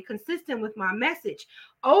content and consistent with my message,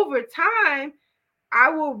 over time, I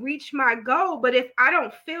will reach my goal. But if I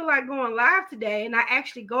don't feel like going live today and I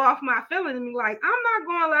actually go off my feelings and be like, I'm not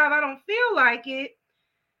going live, I don't feel like it,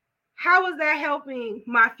 how is that helping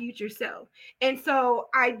my future self? And so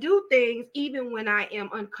I do things even when I am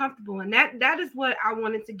uncomfortable. And that is what I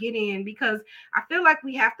wanted to get in, because I feel like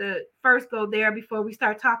we have to first go there before we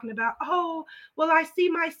start talking about, oh, well, I see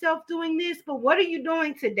myself doing this, but what are you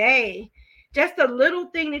doing today? Just a little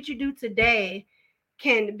thing that you do today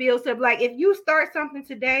can build up. Like if you start something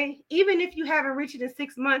today, even if you haven't reached it in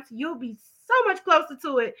 6 months, you'll be so much closer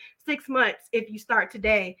to it 6 months if you start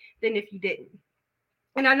today than if you didn't.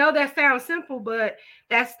 And I know that sounds simple, but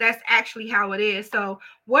that's actually how it is. So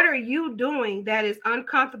what are you doing that is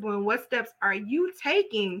uncomfortable, and what steps are you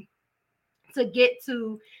taking to get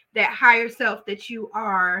to that higher self that you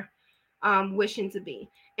are wishing to be?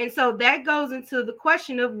 And so that goes into the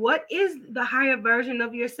question of what is the higher version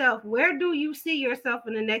of yourself? Where do you see yourself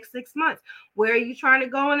in the next 6 months? Where are you trying to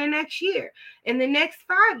go in the next year? In the next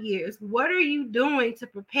 5 years? What are you doing to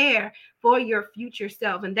prepare for your future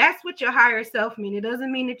self? And that's what your higher self means. It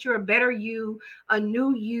doesn't mean that you're a better you, a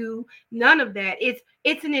new you, none of that.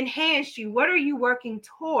 It's an enhanced you. What are you working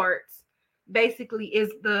towards? Basically is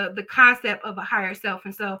the concept of a higher self.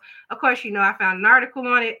 And so, of course, I found an article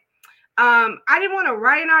on it. I didn't want to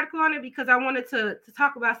write an article on it because I wanted to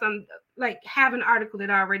talk about some, like have an article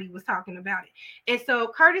that already was talking about it. And so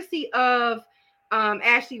courtesy of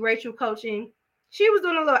Ashley Rachel Coaching, she was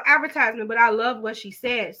doing a little advertisement, but I love what she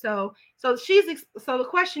said. So the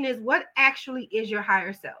question is, what actually is your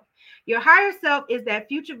higher self? Your higher self is that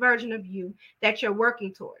future version of you that you're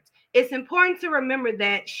working towards. It's important to remember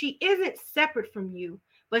that she isn't separate from you,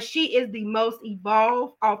 but she is the most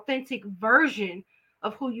evolved, authentic version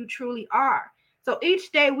of who you truly are. So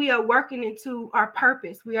each day we are working into our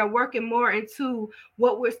purpose. We are working more into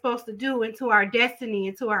what we're supposed to do, into our destiny,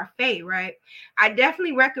 into our fate, right? I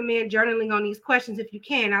definitely recommend journaling on these questions if you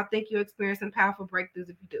can. I think you'll experience some powerful breakthroughs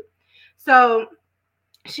if you do. So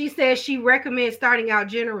she says she recommends starting out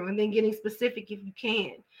general and then getting specific if you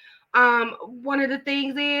can. One of the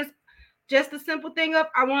things is just a simple thing of,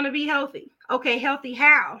 I want to be healthy. Okay, healthy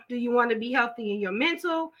how? Do you want to be healthy in your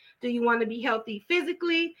mental? Do you want to be healthy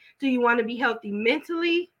physically? Do you want to be healthy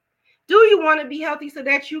mentally? Do you want to be healthy so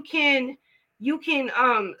that you can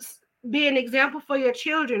be an example for your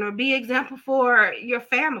children or be an example for your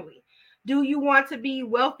family? Do you want to be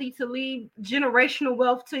wealthy to leave generational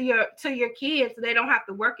wealth to your kids so they don't have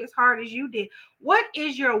to work as hard as you did? What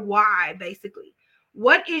is your why, basically?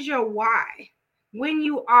 What is your why when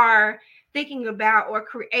you are thinking about or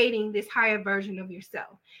creating this higher version of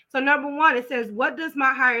yourself? So number one, it says, what does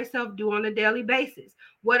my higher self do on a daily basis?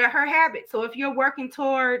 What are her habits? So if you're working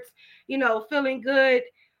towards, feeling good,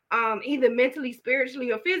 either mentally,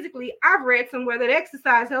 spiritually, or physically, I've read somewhere that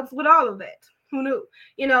exercise helps with all of that. Who knew?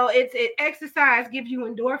 Exercise gives you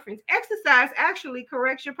endorphins. Exercise actually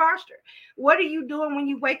corrects your posture. What are you doing when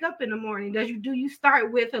you wake up in the morning? Do you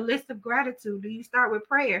start with a list of gratitude? Do you start with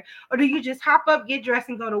prayer? Or do you just hop up, get dressed,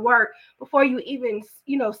 and go to work before you even,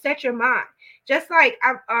 set your mind? Just like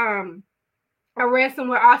I read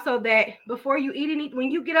somewhere also that before you eat anything,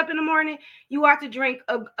 when you get up in the morning, you ought to drink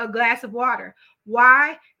a glass of water.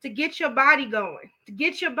 Why? To get your body going.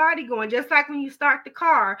 Just like when you start the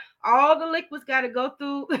car, all the liquids got to go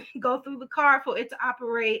through the car for it to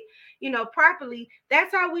operate, properly.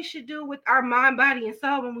 That's how we should do with our mind, body, and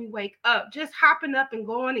soul when we wake up. Just hopping up and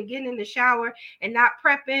going and getting in the shower and not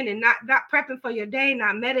prepping and not prepping for your day,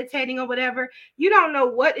 not meditating or whatever. You don't know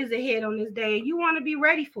what is ahead on this day, and you want to be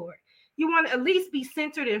ready for it. You want to at least be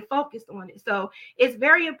centered and focused on it. So it's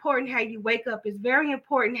very important how you wake up. It's very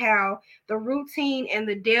important how the routine and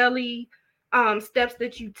the daily steps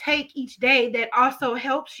that you take each day that also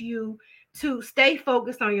helps you to stay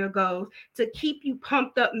focused on your goals, to keep you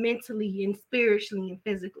pumped up mentally and spiritually and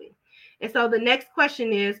physically. And so the next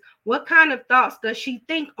question is, what kind of thoughts does she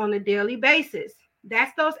think on a daily basis?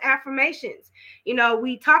 That's those affirmations.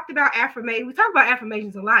 We talked about affirmations. We talk about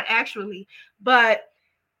affirmations a lot, actually, but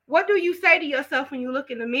what do you say to yourself when you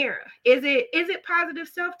look in the mirror? Is it positive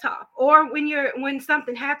self-talk? Or when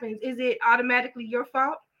something happens, is it automatically your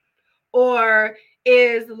fault? Or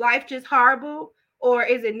is life just horrible? Or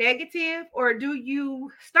is it negative? Or do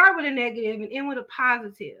you start with a negative and end with a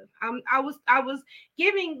positive? I was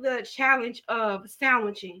giving the challenge of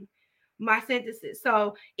sandwiching my sentences.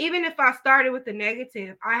 So even if I started with the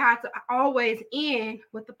negative, I have to always end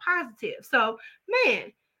with the positive. So,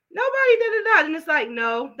 man, nobody did it. And it's like,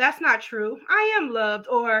 no, that's not true. I am loved.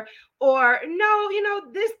 Or no,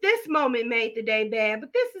 this moment made the day bad,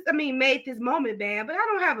 but made this moment bad, but I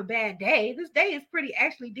don't have a bad day. This day is pretty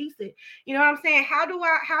actually decent. You know what I'm saying?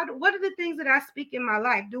 What are the things that I speak in my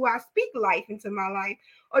life? Do I speak life into my life,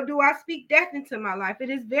 or do I speak death into my life? It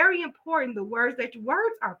is very important. Words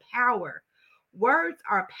are power. Words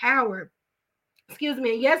are power. Excuse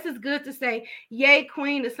me. And yes, it's good to say yay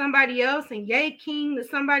queen to somebody else and yay king to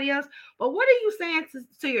somebody else. But what are you saying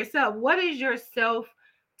to yourself? What is your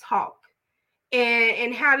self-talk?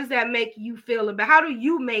 And how does that make you feel about? How do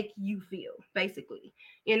you make you feel, basically?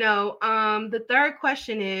 The third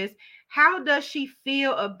question is, how does she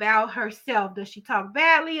feel about herself? Does she talk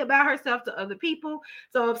badly about herself to other people?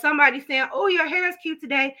 So if somebody's saying, oh, your hair is cute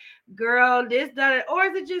today, girl, this, that, or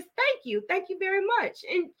is it just thank you very much?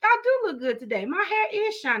 And I do look good today. My hair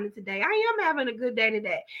is shining today. I am having a good day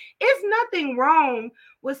today. It's nothing wrong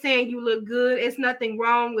with saying you look good. It's nothing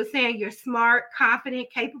wrong with saying you're smart,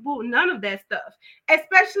 confident, capable, none of that stuff.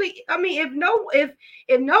 Especially, if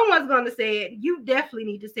no one's going to say it, you definitely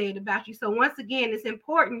need to say it about you. So once again, it's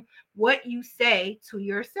important what you say to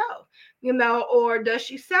yourself, or does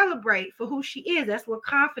she celebrate for who she is? That's where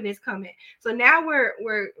confidence comes in. So now we're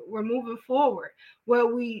moving forward where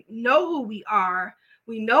we know who we are,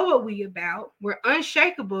 we know what we about, we're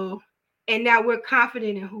unshakable, and now we're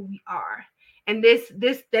confident in who we are. And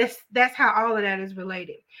that's how all of that is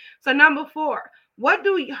related. So number 4, what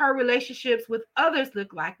do her relationships with others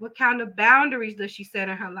look like? What kind of boundaries does she set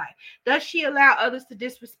in her life? Does she allow others to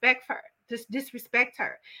disrespect her?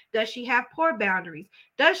 Does she have poor boundaries?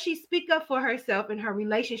 Does she speak up for herself in her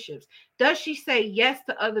relationships? Does she say yes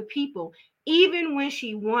to other people even when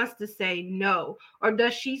she wants to say no? Or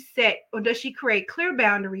does she create clear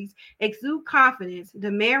boundaries, exude confidence,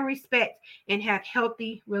 demand respect, and have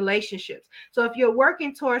healthy relationships? So if you're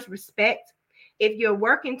working towards respect, if you're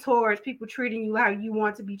working towards people treating you how you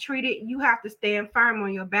want to be treated, you have to stand firm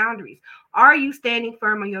on your boundaries. Are you standing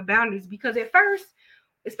firm on your boundaries? Because at first,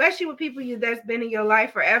 especially with people that's been in your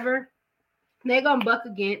life forever, they're going to buck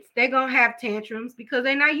against, they're going to have tantrums because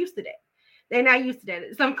they're not used to that. They're not used to that.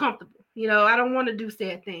 It's uncomfortable. I don't want to do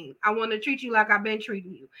said thing. I want to treat you like I've been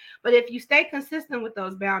treating you. But if you stay consistent with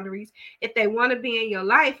those boundaries, if they want to be in your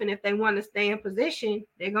life and if they want to stay in position,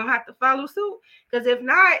 they're going to have to follow suit. Because if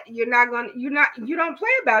not, you don't play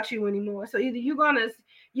about you anymore. So either you're going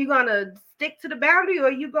to stick to the boundary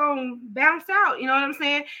or you're going to bounce out. You know what I'm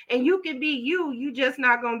saying? And you can be you just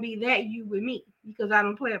not going to be that you with me because I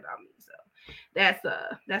don't play about me. So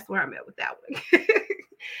that's where I'm at with that one.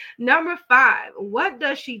 Number 5, what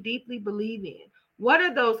does she deeply believe in? What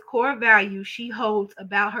are those core values she holds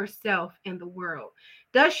about herself and the world?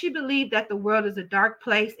 Does she believe that the world is a dark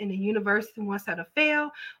place and the universe wants her to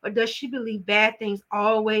fail? Or does she believe bad things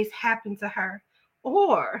always happen to her?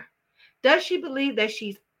 Or does she believe that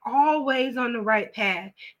she's always on the right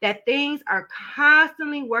path, that things are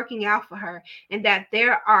constantly working out for her, and that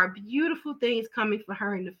there are beautiful things coming for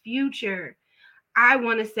her in the future? I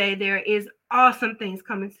want to say there is awesome things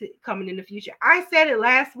coming in the future. I said it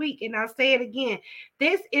last week and I'll say it again.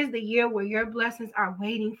 This is the year where your blessings are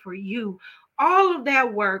waiting for you. All of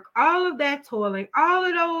that work, all of that toiling, all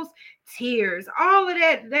of those tears, all of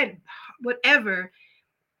that whatever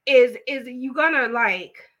is you gonna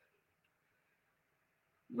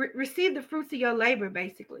receive the fruits of your labor,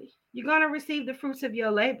 basically. You're going to receive the fruits of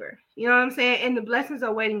your labor. You know what I'm saying? And the blessings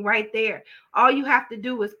are waiting right there. All you have to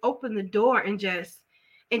do is open the door and just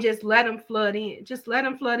let them flood in. Just let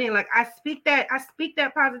them flood in. Like I speak that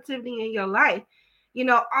positivity in your life.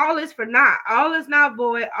 All is for naught. All is not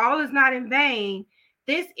void. All is not in vain.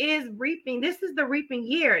 This is reaping. This is the reaping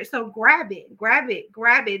year. So grab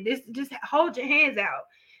it. This, just hold your hands out.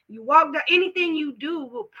 You walk down, anything you do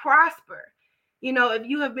will prosper. If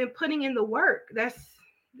you have been putting in the work, that's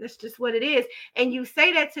just what it is. And you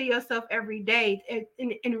say that to yourself every day. And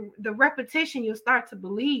the repetition, you'll start to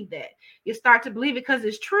believe that. You start to believe it because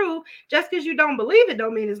it's true. Just because you don't believe it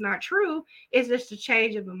don't mean it's not true. It's just a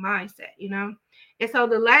change of a mindset, And so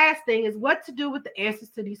the last thing is what to do with the answers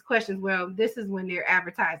to these questions. Well, this is when they're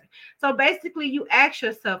advertising. So basically you ask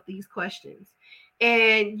yourself these questions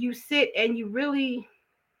and you sit and you really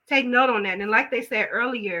take note on that. And like they said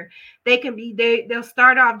earlier, they'll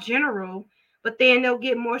start off general, but then they'll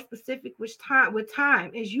get more specific with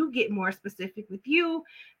time. As you get more specific with you,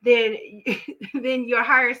 then your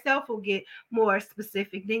higher self will get more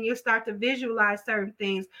specific. Then you'll start to visualize certain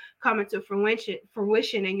things coming to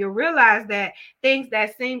fruition, and you'll realize that things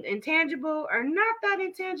that seemed intangible are not that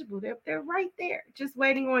intangible. They're right there, just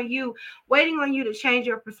waiting on you to change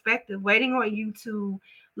your perspective, waiting on you to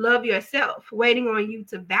love yourself, waiting on you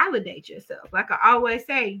to validate yourself. Like I always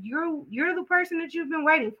say, you're the person that you've been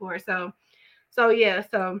waiting for. So that's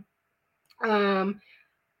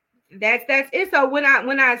it. So when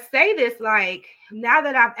I say this, like, now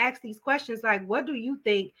that I've asked these questions, like, what do you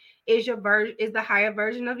think is the higher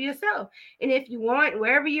version of yourself? And if you want,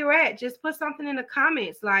 wherever you're at, just put something in the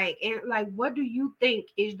comments, like what do you think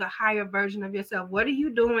is the higher version of yourself? What are you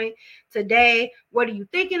doing today? What are you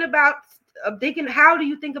thinking about? How do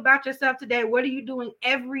you think about yourself today? What are you doing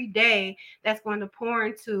every day that's going to pour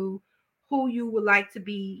into who you would like to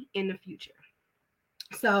be in the future?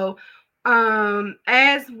 So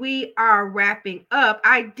as we are wrapping up,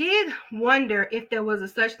 I did wonder if there was a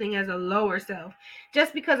such thing as a lower self,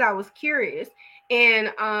 just because I was curious.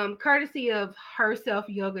 And courtesy of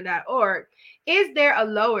herselfyoga.org, is there a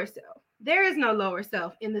lower self? There is no lower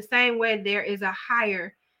self. In the same way there is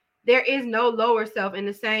no lower self in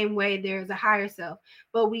the same way there is a higher self.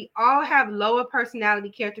 But we all have lower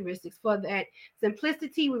personality characteristics. For that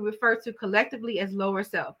simplicity, we refer to collectively as lower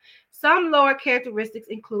self. Some lower characteristics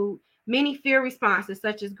include many fear responses,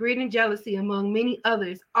 such as greed and jealousy, among many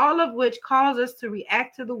others, all of which cause us to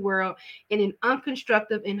react to the world in an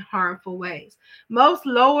unconstructive and harmful ways. Most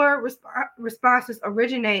lower responses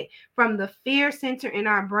originate from the fear center in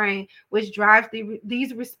our brain, which drives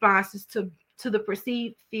these responses to the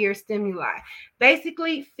perceived fear stimuli.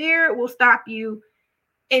 Basically, fear will stop you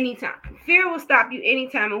anytime. Fear will stop you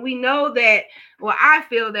anytime. And we know that, well, I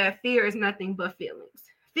feel that fear is nothing but feelings.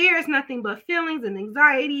 Fear is nothing but feelings and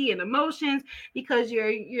anxiety and emotions, because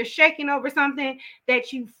you're shaking over something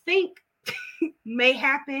that you think may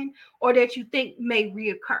happen or that you think may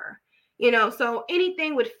reoccur. So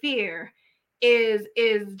anything with fear is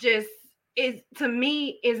to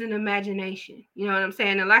me an imagination. You know what I'm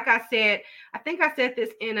saying? And like I said, I think I said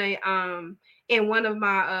this in one of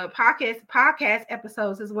my podcast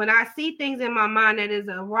episodes, is when I see things in my mind that is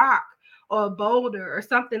a rock or a boulder or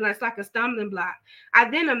something that's like a stumbling block, I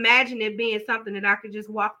then imagine it being something that I could just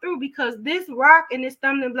walk through, because this rock and this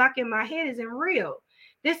stumbling block in my head isn't real.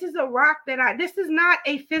 This is a rock this is not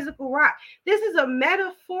a physical rock. This is a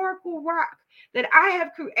metaphorical rock that I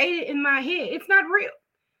have created in my head. It's not real.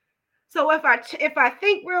 So if I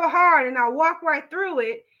think real hard and I walk right through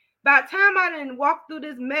it, by the time I didn't walk through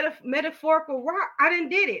this metaphorical rock, I didn't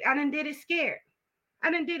did it scared.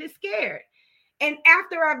 And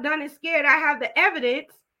after I've done it scared, I have the evidence,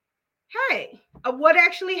 of what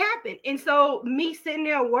actually happened. And so me sitting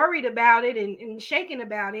there worried about it and shaking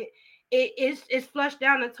about it, it's flushed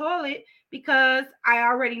down the toilet, because I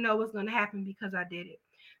already know what's going to happen because I did it.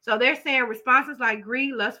 So they're saying responses like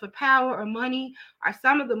greed, lust for power, or money are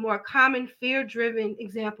some of the more common fear-driven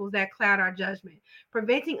examples that cloud our judgment,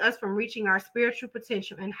 preventing us from reaching our spiritual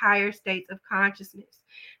potential and higher states of consciousness.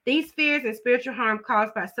 These fears and spiritual harm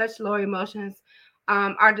caused by such low emotions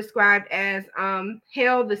are described as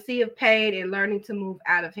hell, the sea of pain, and learning to move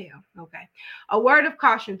out of hell. Okay. A word of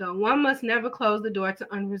caution, though: one must never close the door to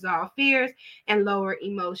unresolved fears and lower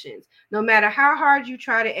emotions. No matter how hard you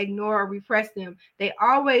try to ignore or repress them, they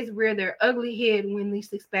always rear their ugly head when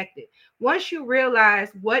least expected. Once you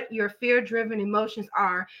realize what your fear-driven emotions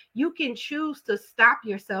are, you can choose to stop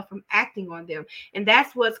yourself from acting on them. And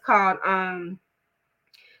that's what's called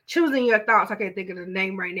choosing your thoughts. I can't think of the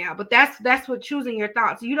name right now, but that's what choosing your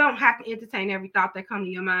thoughts. You don't have to entertain every thought that comes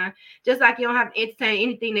to your mind, just like you don't have to entertain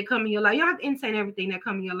anything that comes in your life. You don't have to entertain everything that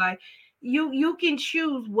comes in your life. You can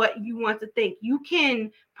choose what you want to think. You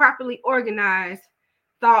can properly organize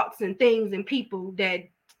thoughts and things and people that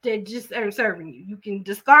just aren't serving you. You can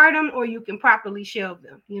discard them, or you can properly shelve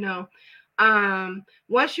them.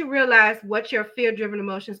 Once you realize what your fear-driven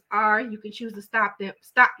emotions are, you can choose to stop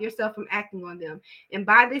yourself from acting on them. And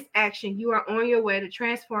by this action, you are on your way to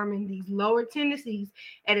transforming these lower tendencies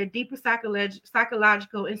at a deeper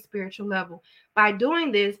psychological and spiritual level. By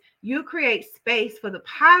doing this, you create space for the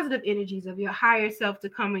positive energies of your higher self to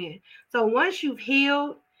come in. So once you've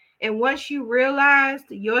healed and once you realized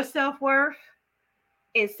your self-worth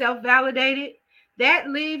and self-validated, that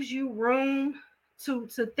leaves you room to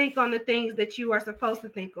think on the things that you are supposed to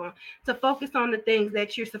think on, to focus on the things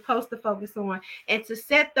that you're supposed to focus on, and to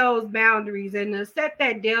set those boundaries, and to set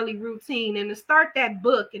that daily routine, and to start that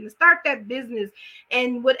book, and to start that business,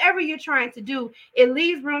 and whatever you're trying to do. It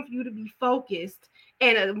leaves room for you to be focused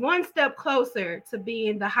and one step closer to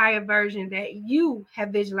being the higher version that you have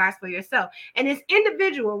visualized for yourself. And it's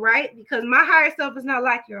individual, right? Because my higher self is not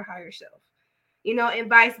like your higher self, you know, and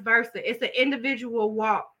vice versa. It's an individual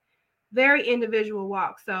walk, very individual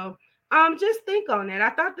walk. So just think on that. I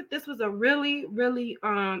thought that this was a really, really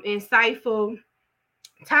insightful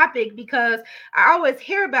topic, because I always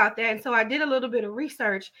hear about that, and so I did a little bit of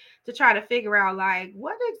research to try to figure out like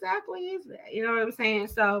what exactly is that, you know what I'm saying?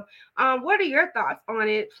 So what are your thoughts on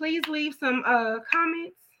it? Please leave some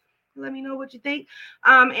comments, let me know what you think,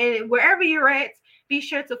 and wherever you're at, be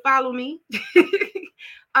sure to follow me.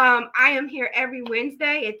 I am here every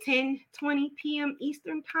Wednesday at 10:20 p.m.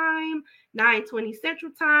 Eastern Time, 9:20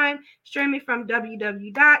 Central Time, streaming from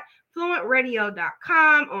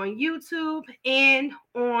www.fluentradio.com on YouTube and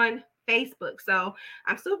on Facebook. So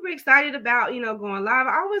I'm super excited about, you know, going live.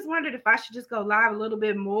 I always wondered if I should just go live a little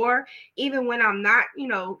bit more, even when I'm not, you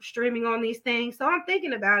know, streaming on these things. So I'm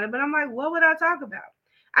thinking about it, but I'm like, what would I talk about?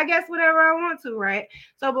 I guess whatever I want to, right?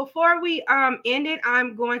 So before we end it,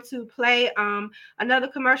 I'm going to play another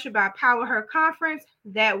commercial by Power Her Conference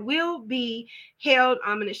that will be held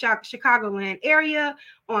in the Chicagoland area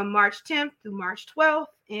on March 10th through March 12th,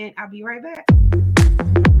 and I'll be right back.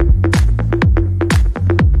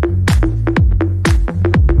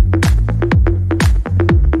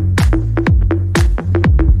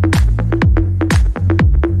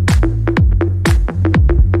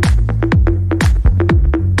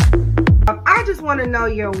 Want to know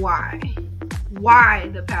your why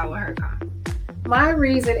the Power Her Conference? My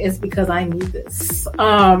reason is because I need this.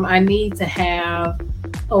 I need to have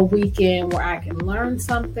a weekend where I can learn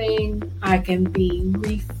something, I can be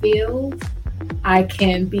refilled, I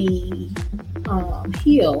can be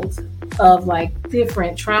healed of like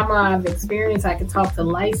different trauma I've experienced. I can talk to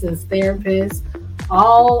licensed therapists,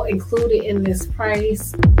 all included in this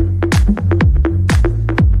price.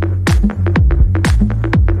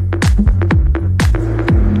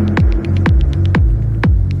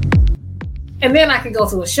 And then I can go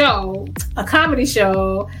to a show, a comedy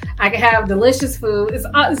show. I can have delicious food. It's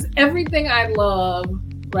everything I love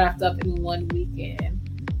wrapped up in one weekend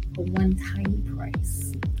for one tiny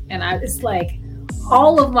price. And it's like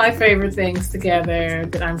all of my favorite things together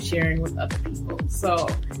that I'm sharing with other people. So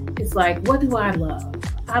it's like, what do I love?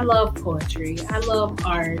 I love poetry. I love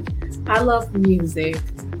art. I love music.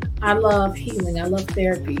 I love healing. I love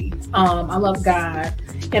therapy. I love God.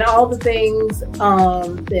 And all the things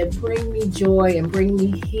that bring me joy and bring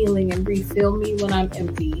me healing and refill me when I'm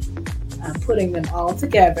empty. I'm putting them all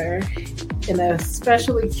together in a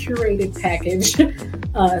specially curated package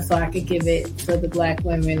so I can give it to the Black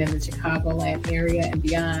women in the Chicagoland area and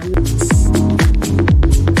beyond.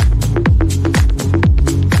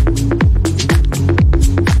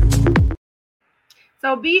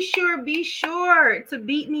 So be sure to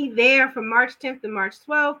beat me there from March 10th to March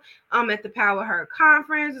 12th at the Power Her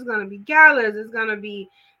Conference. It's going to be galas. It's going to be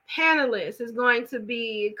panelists. It's going to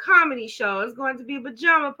be a comedy show. It's going to be a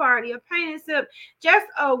pajama party, a paint and sip, just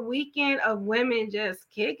a weekend of women just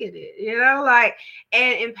kicking it, you know, like,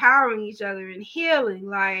 and empowering each other and healing,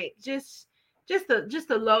 like just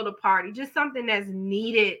a load of party, just something that's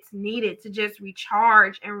needed to just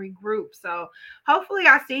recharge and regroup. So hopefully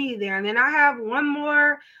I see you there. And then I have one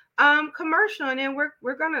more commercial, and then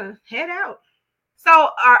we're gonna head out.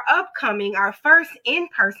 So our first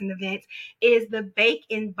in-person event is the Bake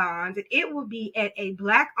and Bond, and it will be at a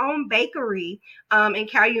Black-owned bakery in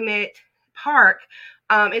Calumet Park.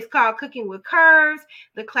 It's called Cooking with Curves.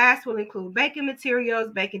 The class will include baking materials,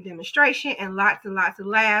 baking demonstration, and lots of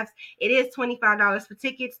laughs. It is $25 for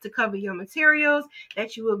tickets to cover your materials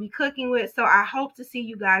that you will be cooking with. So I hope to see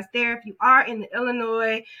you guys there. If you are in the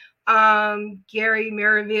Illinois, Gary,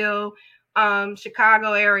 Maryville,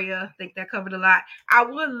 Chicago area, I think that covered a lot. I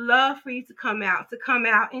would love for you to come out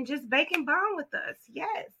and just bake and bond with us.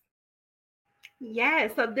 Yes.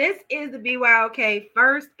 So this is the BYOK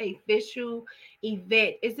first official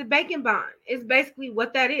event. It's a bake and bond. It's basically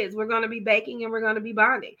what that is. We're going to be baking and we're going to be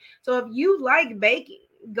bonding. So if you like baking,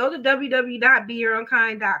 go to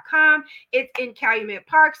www.beyourownkind.com. It's in Calumet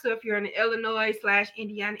Park. So if you're in the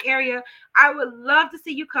Illinois/Indiana area, I would love to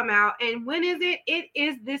see you come out. And when is it? It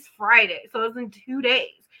is this Friday. So it's in 2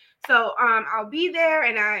 days. So I'll be there,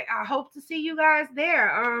 and I hope to see you guys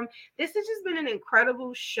there. This has just been an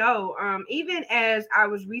incredible show. Even as I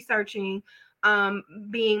was researching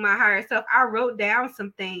being my higher self, I wrote down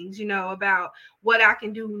some things, you know, about what I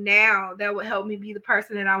can do now that would help me be the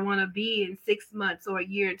person that I want to be in 6 months or a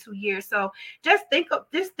year, 2 years. So just think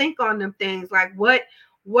on them things, like what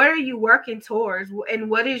what are you working towards, and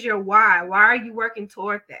what is your why? Why are you working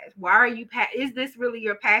toward that? Why are you is this really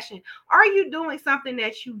your passion? Are you doing something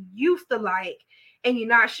that you used to like and you're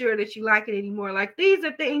not sure that you like it anymore? Like, these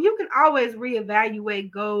are things you can always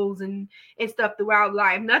reevaluate goals and stuff throughout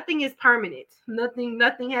life. Nothing is permanent.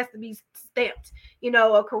 Nothing has to be stamped. You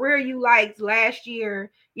know, a career you liked last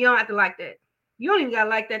year, you don't have to like that. You don't even gotta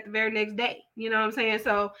like that the very next day. You know what I'm saying?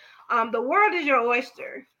 So the world is your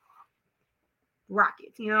oyster.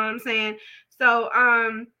 Rockets, you know what I'm saying? So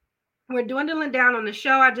we're dwindling down on the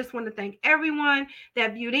show. I just want to thank everyone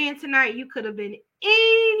that viewed in tonight. You could have been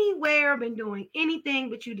anywhere, been doing anything,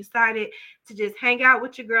 but you decided to just hang out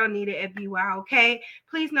with your girl Nita at BY. Okay,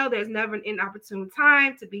 please know there's never an inopportune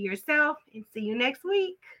time to be yourself, and see you next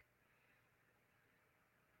week.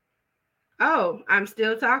 Oh, I'm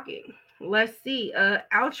still talking. Let's see.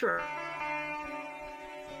 Outro.